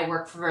 but I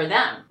work for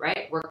them,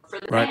 right? Work for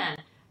the Right.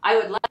 brand. I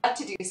would love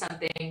to do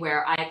something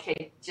where I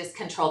could just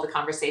control the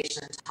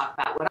conversation and talk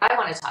about what I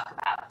want to talk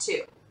about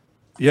too.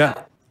 Yeah. So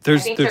I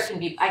There's think there's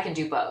I can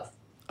do both.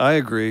 I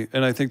agree,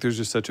 and I think there's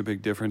just such a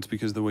big difference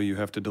because the way you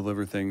have to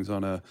deliver things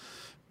on a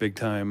big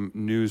time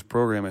news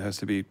program, it has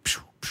to be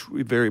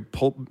very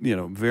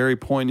very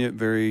poignant,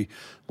 very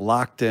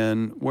locked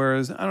in.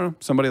 Whereas I don't know,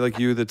 somebody like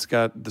you that's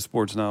got the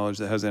sports knowledge,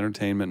 that has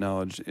entertainment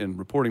knowledge and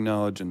reporting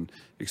knowledge and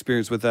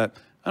experience with that.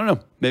 I don't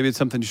know. Maybe it's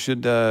something you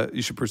should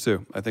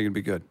pursue. I think it'd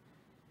be good.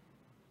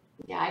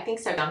 Yeah, I think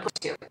so. Don't push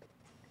too.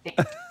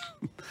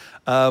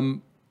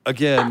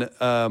 Again,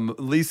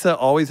 Lisa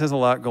always has a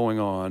lot going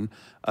on.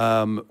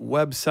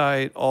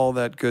 Website, all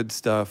that good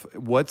stuff.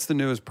 What's the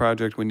newest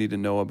project we need to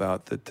know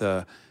about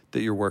that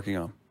you're working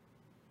on?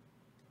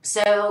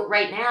 So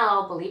right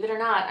now, believe it or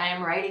not, I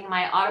am writing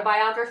my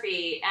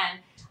autobiography, and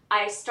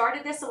I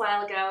started this a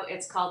while ago.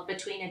 It's called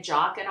Between a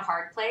Jock and a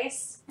Hard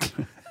Place,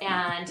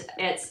 and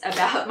it's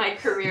about my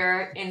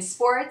career in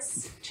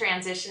sports,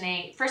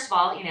 transitioning. First of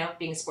all,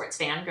 being a sports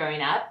fan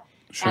growing up,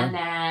 Sure. and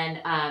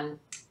then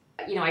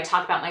I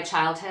talk about my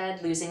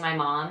childhood, losing my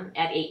mom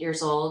at 8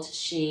 years old.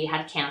 She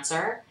had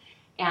cancer,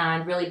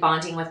 and really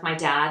bonding with my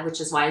dad,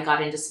 which is why I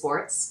got into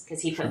sports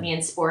because he put Sure. me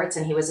in sports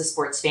and he was a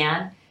sports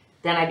fan.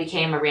 Then I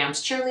became a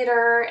Rams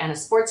cheerleader and a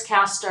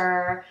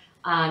sportscaster,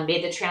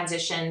 made the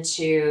transition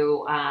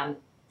to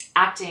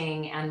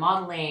acting and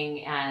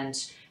modeling and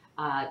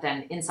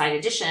then Inside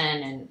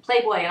Edition and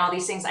Playboy and all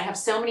these things. I have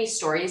so many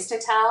stories to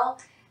tell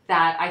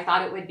that I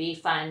thought it would be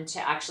fun to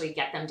actually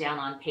get them down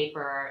on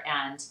paper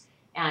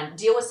and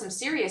deal with some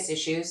serious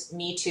issues.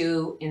 Me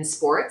Too in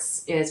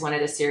sports is one of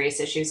the serious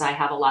issues. I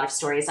have a lot of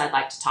stories I'd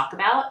like to talk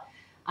about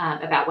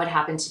what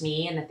happened to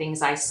me and the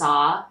things I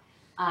saw.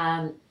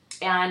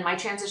 And my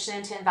transition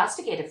into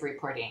investigative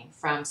reporting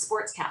from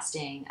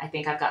sportscasting. I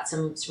think I've got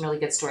some really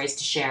good stories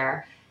to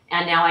share.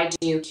 And now I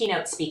do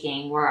keynote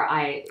speaking where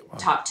I Wow.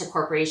 talk to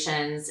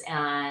corporations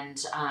and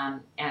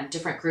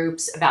different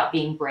groups about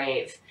being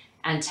brave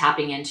and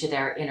tapping into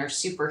their inner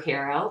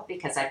superhero,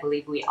 because I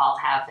believe we all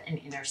have an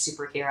inner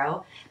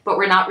superhero, but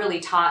we're not really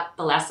taught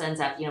the lessons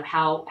of,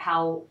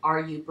 how are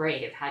you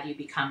brave? How do you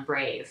become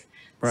brave?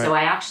 Right. So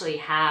I actually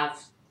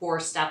have 4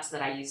 steps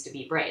that I use to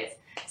be brave.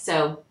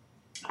 So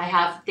I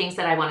have things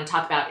that I want to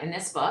talk about in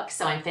this book.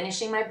 So I'm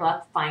finishing my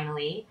book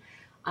finally.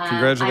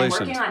 I'm working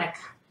Congratulations. on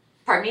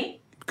pardon me?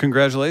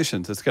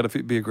 Congratulations. It's got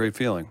to be a great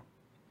feeling.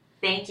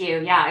 Thank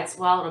you. Yeah,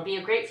 it'll be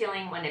a great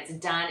feeling when it's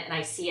done and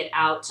I see it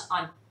out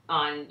on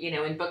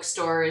in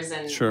bookstores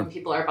and Sure. when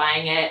people are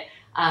buying it.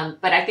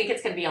 But I think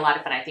it's going to be a lot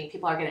of fun. I think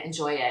people are going to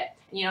enjoy it.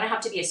 And you don't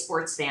have to be a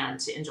sports fan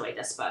to enjoy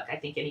this book. I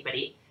think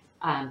anybody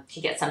can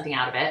get something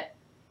out of it.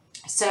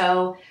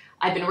 So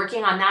I've been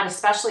working on that,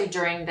 especially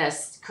during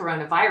this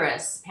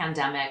coronavirus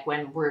pandemic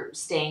when we're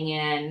staying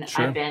in.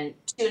 Sure. I've been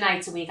 2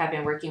 nights a week. I've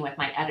been working with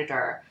my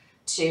editor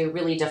to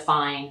really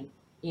define,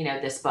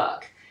 this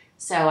book.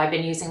 So I've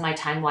been using my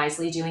time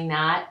wisely doing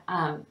that.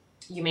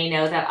 You may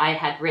know that I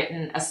had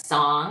written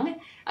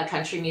a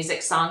country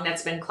music song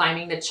that's been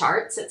climbing the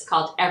charts. It's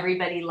called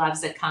Everybody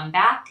Loves a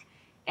Comeback.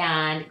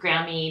 And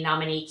Grammy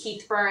nominee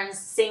Keith Burns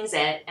sings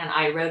it, and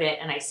I wrote it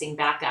and I sing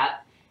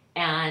backup.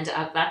 And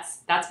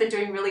that's been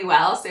doing really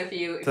well. So if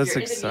you're That's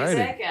into exciting.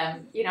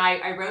 music,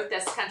 I wrote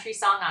this country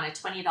song on a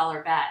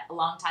 $20 bet a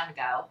long time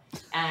ago,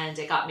 and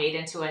it got made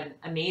into an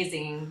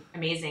amazing,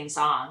 amazing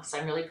song. So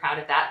I'm really proud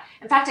of that.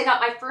 In fact, I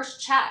got my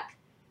first check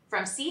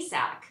from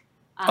CSAC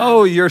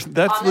Oh,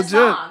 that's on the legit.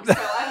 song. So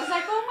I was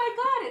like, oh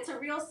my God, it's a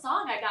real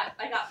song. I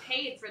got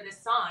paid for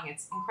this song.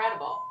 It's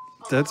incredible.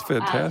 That's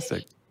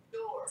fantastic.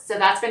 So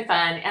that's been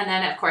fun. And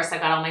then of course I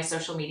got all my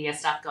social media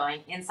stuff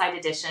going. Inside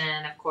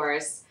Edition, of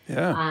course.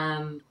 Yeah.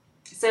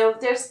 So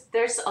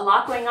there's a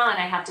lot going on,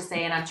 I have to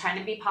say, and I'm trying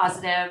to be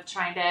positive,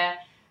 trying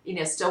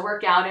to still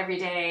work out every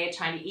day,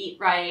 trying to eat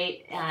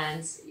right,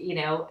 and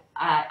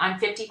I'm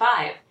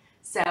 55,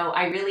 so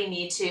I really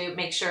need to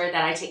make sure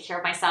that I take care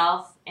of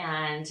myself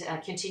and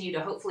continue to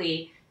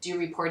hopefully do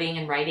reporting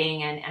and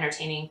writing and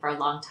entertaining for a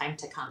long time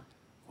to come.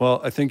 Well,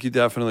 I think you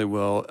definitely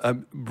will.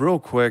 Real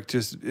quick,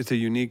 just it's a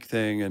unique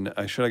thing, and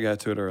I should have got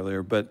to it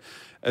earlier. But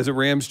as a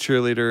Rams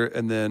cheerleader,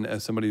 and then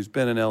as somebody who's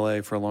been in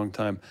LA for a long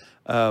time,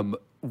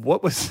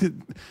 what was it?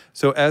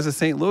 So as a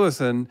St.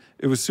 Louisan,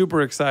 it was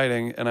super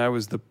exciting, and I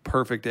was the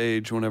perfect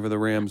age whenever the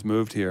Rams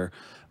moved here.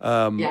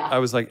 Yeah. I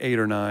was like 8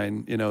 or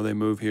 9. They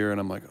move here, and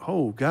I'm like,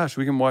 oh gosh,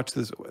 we can watch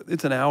this.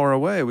 It's an hour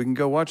away. We can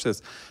go watch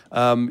this.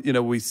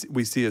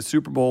 We see a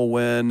Super Bowl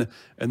win,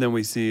 and then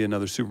we see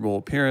another Super Bowl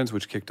appearance,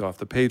 which kicked off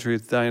the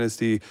Patriots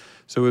dynasty.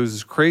 So it was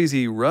this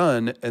crazy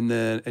run,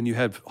 and you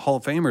had Hall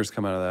of Famers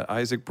come out of that,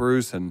 Isaac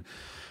Bruce and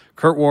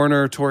Kurt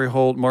Warner, Torrey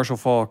Holt, Marshall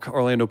Faulk,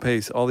 Orlando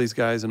Pace, all these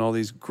guys and all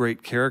these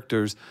great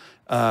characters.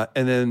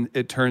 And then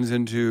it turns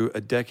into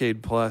a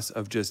decade plus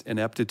of just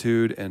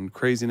ineptitude and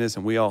craziness,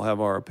 and we all have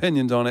our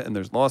opinions on it. And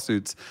there's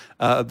lawsuits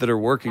that are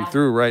working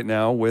through right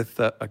now with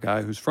a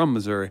guy who's from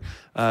Missouri,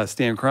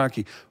 Stan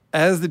Kroenke.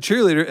 As the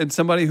cheerleader and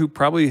somebody who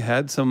probably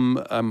had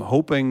some, I'm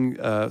hoping,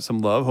 some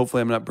love.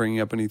 Hopefully, I'm not bringing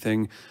up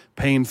anything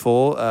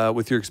painful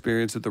with your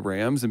experience with the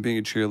Rams and being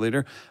a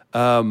cheerleader.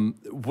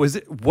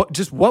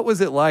 What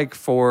was it like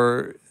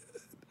for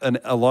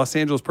a Los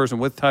Angeles person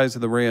with ties to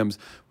the Rams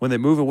when they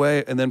move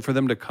away, and then for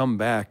them to come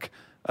back?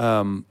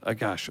 2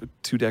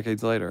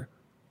 decades later.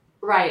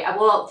 Right.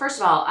 Well, first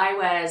of all, I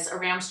was a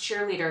Rams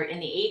cheerleader in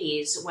the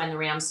 80s when the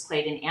Rams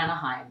played in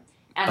Anaheim.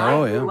 And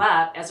I grew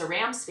up as a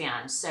Rams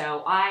fan,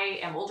 so I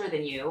am older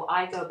than you.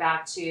 I go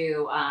back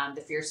to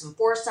the Fearsome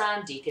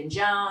Foursome, Deacon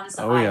Jones.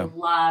 I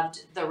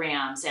loved the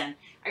Rams. And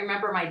I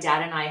remember my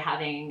dad and I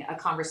having a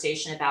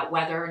conversation about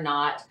whether or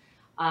not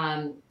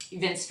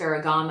Vince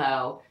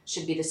Ferragamo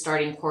should be the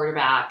starting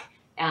quarterback.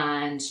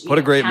 And what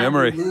a great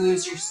memory.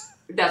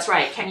 That's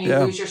right. Can you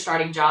lose your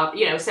starting job?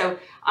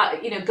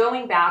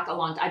 Going back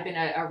I've been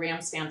a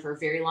Rams fan for a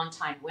very long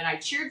time. When I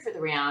cheered for the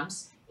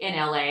Rams in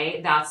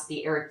LA, that's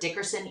the Eric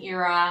Dickerson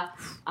era.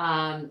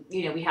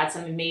 We had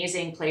some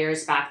amazing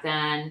players back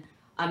then.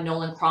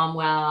 Nolan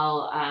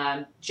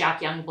Cromwell,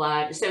 Jack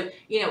Youngblood. So,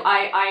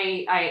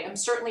 I am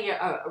certainly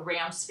a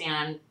Rams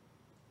fan,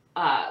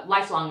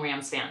 lifelong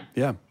Rams fan.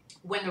 Yeah.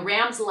 When the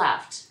Rams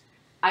left,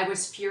 I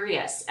was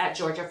furious at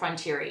Georgia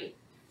Frontiere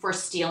for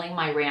stealing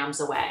my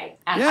Rams away.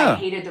 And I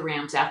hated the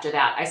Rams after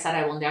that. I said,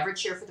 I will never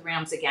cheer for the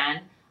Rams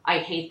again. I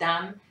hate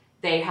them.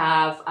 They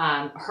have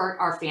hurt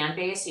our fan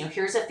base.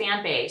 Here's a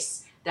fan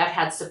base that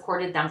had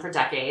supported them for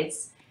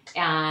decades.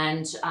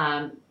 And,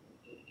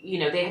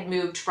 they had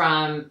moved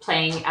from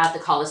playing at the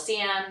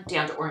Coliseum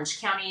down to Orange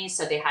County.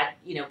 So they had,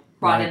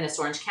 brought in this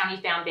Orange County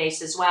fan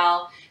base as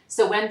well.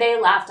 So when they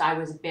left, I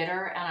was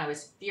bitter and I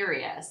was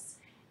furious.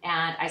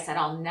 And I said,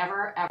 I'll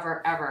never,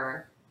 ever,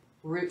 ever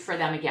root for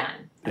them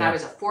again. And I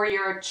was a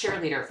 4-year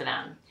cheerleader for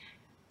them.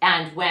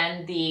 And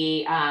when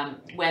they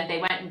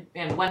went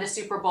and won the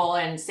Super Bowl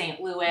in St.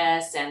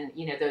 Louis, and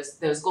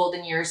those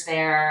golden years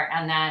there,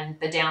 and then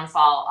the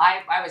downfall,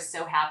 I was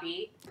so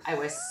happy. I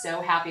was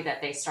so happy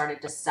that they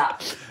started to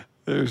suck.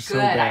 They're Good, so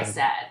bad. I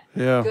said.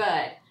 Yeah.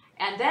 Good.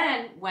 And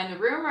then when the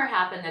rumor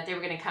happened that they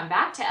were going to come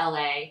back to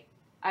LA,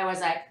 I was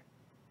like,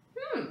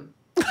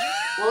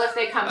 well, if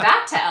they come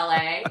back to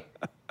LA,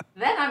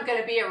 then I'm going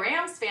to be a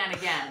Rams fan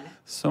again.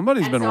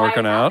 Somebody's been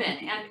working out. And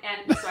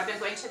so I've been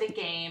going to the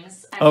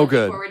games. I'm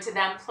looking forward to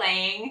them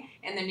playing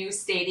in the new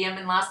stadium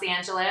in Los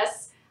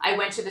Angeles. I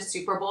went to the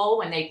Super Bowl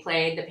when they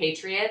played the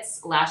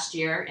Patriots last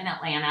year in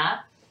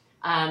Atlanta.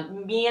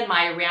 Me and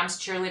my Rams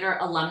cheerleader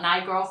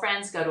alumni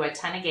girlfriends go to a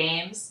ton of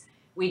games.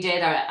 We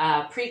did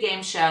a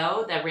pregame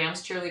show. The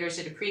Rams cheerleaders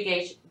did a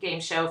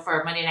pregame show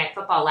for Monday Night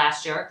Football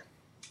last year.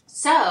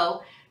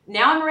 So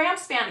now I'm a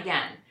Rams fan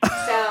again.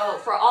 So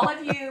for all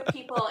of you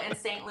people in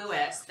St.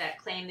 Louis that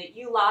claim that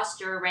you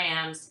lost your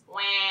Rams, wah,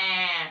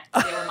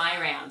 they were my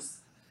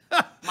Rams.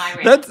 My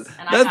Rams.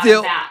 And I got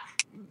them back.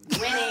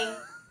 Winning.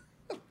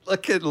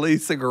 Look at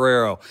Lisa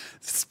Guerrero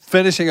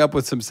finishing up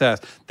with some sass.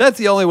 That's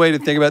the only way to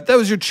think about it. That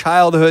was your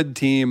childhood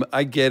team.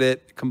 I get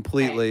it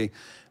completely.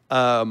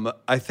 Okay.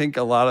 I think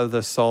a lot of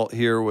the salt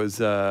here was,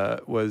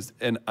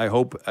 and I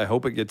hope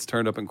it gets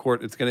turned up in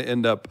court. It's going to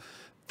end up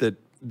that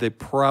they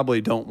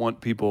probably don't want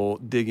people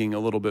digging a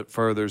little bit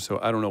further. So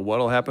I don't know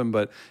what'll happen,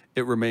 but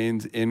it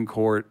remains in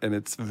court, and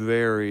it's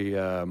very.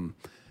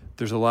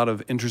 There's a lot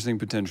of interesting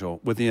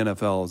potential with the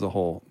NFL as a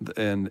whole,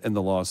 and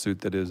the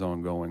lawsuit that is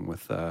ongoing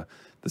with the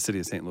city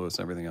of St. Louis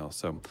and everything else.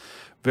 So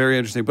very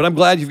interesting. But I'm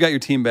glad you've got your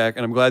team back,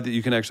 and I'm glad that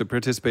you can actually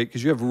participate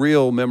because you have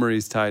real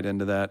memories tied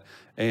into that.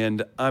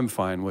 And I'm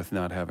fine with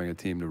not having a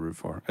team to root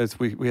for.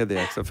 We had the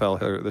XFL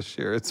here this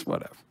year. It's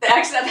whatever. The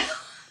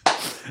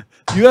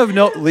XFL. You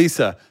have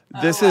Lisa.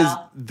 This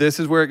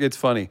is where it gets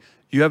funny.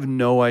 You have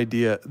no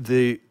idea.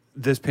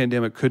 This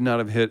pandemic could not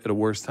have hit at a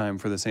worse time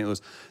for the St.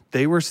 Louis.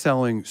 They were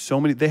selling so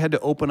many. They had to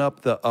open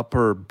up the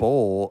upper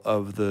bowl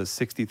of the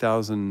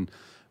 60,000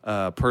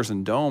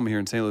 person dome here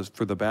in St. Louis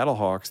for the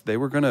Battlehawks. They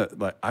were gonna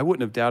I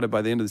wouldn't have doubted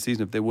by the end of the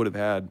season if they would have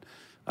had.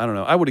 I don't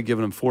know. I would have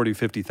given them 40,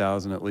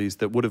 50,000 at least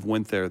that would have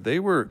went there.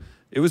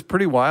 It was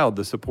pretty wild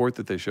the support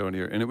that they showed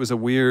here, and it was a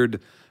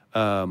weird.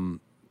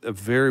 a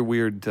very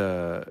weird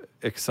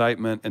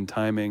excitement and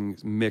timing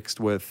mixed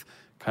with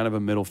kind of a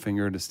middle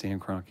finger to Stan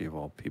Kroenke of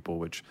all people,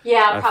 which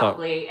Yeah, I thought,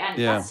 probably. And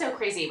yeah. that's so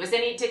crazy. Did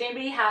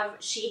anybody have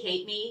 "She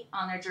Hate Me"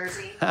 on their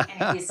jersey? Any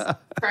of these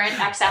current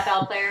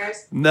XFL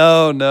players?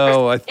 No,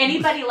 no.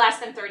 Anybody less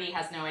than 30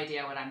 has no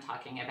idea what I'm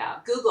talking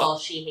about. Google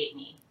 "She Hate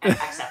Me" and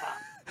XFL.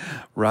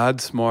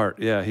 Rod Smart.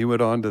 Yeah, he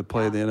went on to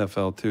play the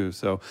NFL too.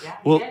 So, Yeah,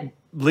 he well, did.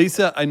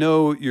 Lisa, I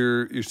know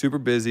you're super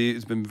busy.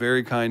 It's been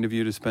very kind of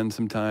you to spend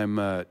some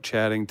time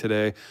chatting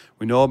today.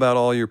 We know about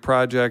all your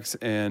projects,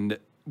 and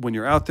when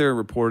you're out there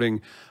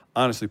reporting,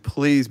 honestly,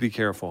 please be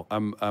careful.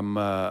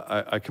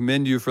 I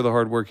commend you for the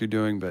hard work you're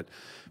doing, but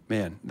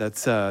man,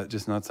 that's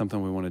just not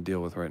something we want to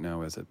deal with right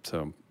now, is it?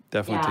 So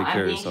definitely take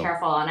care of I'm yourself. being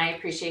careful, and I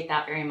appreciate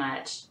that very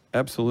much.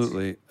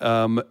 Absolutely.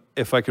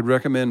 If I could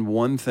recommend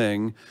one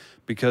thing,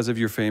 because of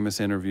your famous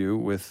interview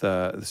with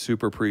the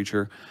super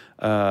preacher,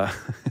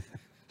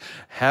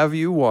 have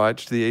you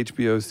watched the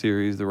HBO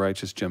series The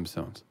Righteous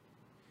Gemstones?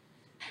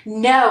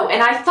 No,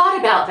 and I thought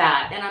about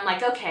that, and I'm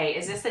like, okay,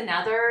 is this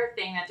another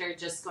thing that they're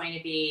just going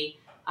to be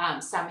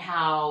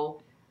somehow,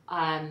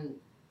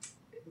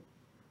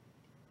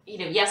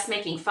 yes,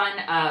 making fun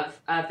of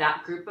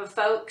that group of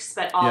folks,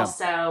 but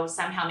also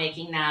somehow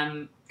making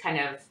them kind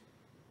of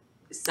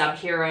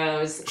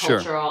sub-heroes,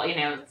 cultural,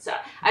 so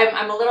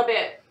I'm a little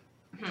bit,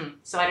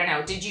 so I don't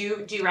know. Do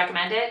you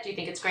recommend it? Do you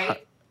think it's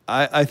great?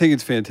 I think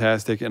it's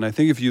fantastic. And I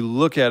think if you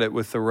look at it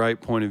with the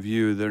right point of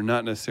view, they're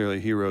not necessarily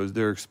heroes.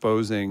 They're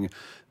exposing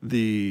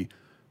the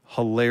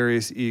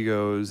hilarious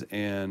egos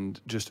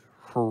and just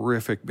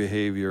horrific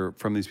behavior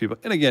from these people.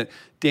 And again,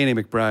 Danny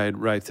McBride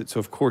writes it, so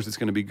of course it's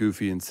going to be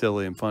goofy and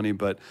silly and funny,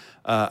 but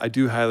I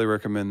do highly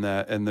recommend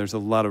that. And there's a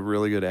lot of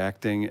really good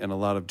acting and a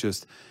lot of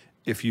just,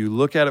 if you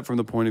look at it from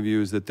the point of view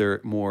is that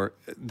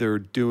they're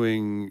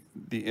doing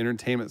the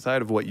entertainment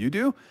side of what you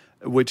do,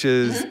 which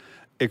is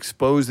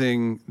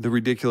exposing the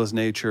ridiculous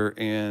nature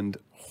and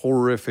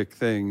horrific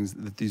things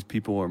that these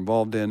people are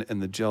involved in, and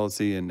the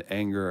jealousy and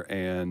anger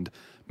and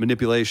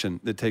manipulation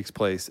that takes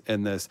place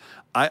in this.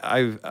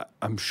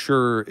 I'm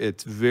sure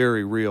it's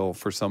very real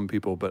for some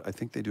people, but I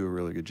think they do a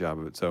really good job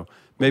of it. So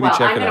maybe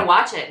check it out. I'm going to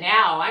watch it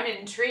now. I'm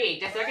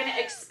intrigued. If they're going to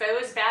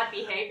expose bad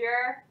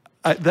behavior...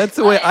 That's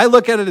the way I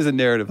look at it, as a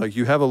narrative. Like,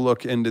 you have a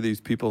look into these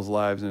people's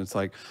lives, and it's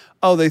like,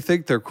 oh, they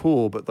think they're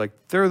cool, but like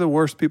they're the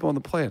worst people on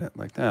the planet.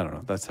 Like, I don't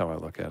know. That's how I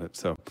look at it.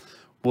 So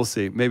we'll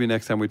see. Maybe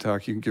next time we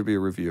talk, you can give me a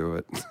review of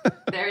it.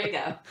 There you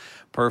go.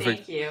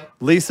 Perfect. Thank you.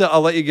 Lisa,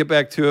 I'll let you get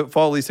back to it.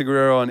 Follow Lisa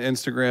Guerrero on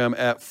Instagram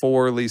at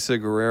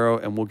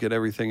 @4LisaGuerrero, and we'll get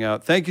everything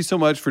out. Thank you so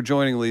much for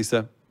joining,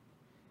 Lisa.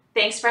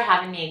 Thanks for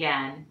having me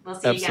again. We'll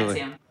see you again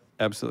soon.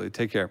 Absolutely.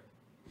 Take care.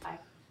 Bye.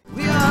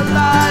 We are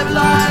live,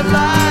 live,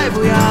 live.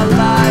 We are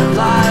live.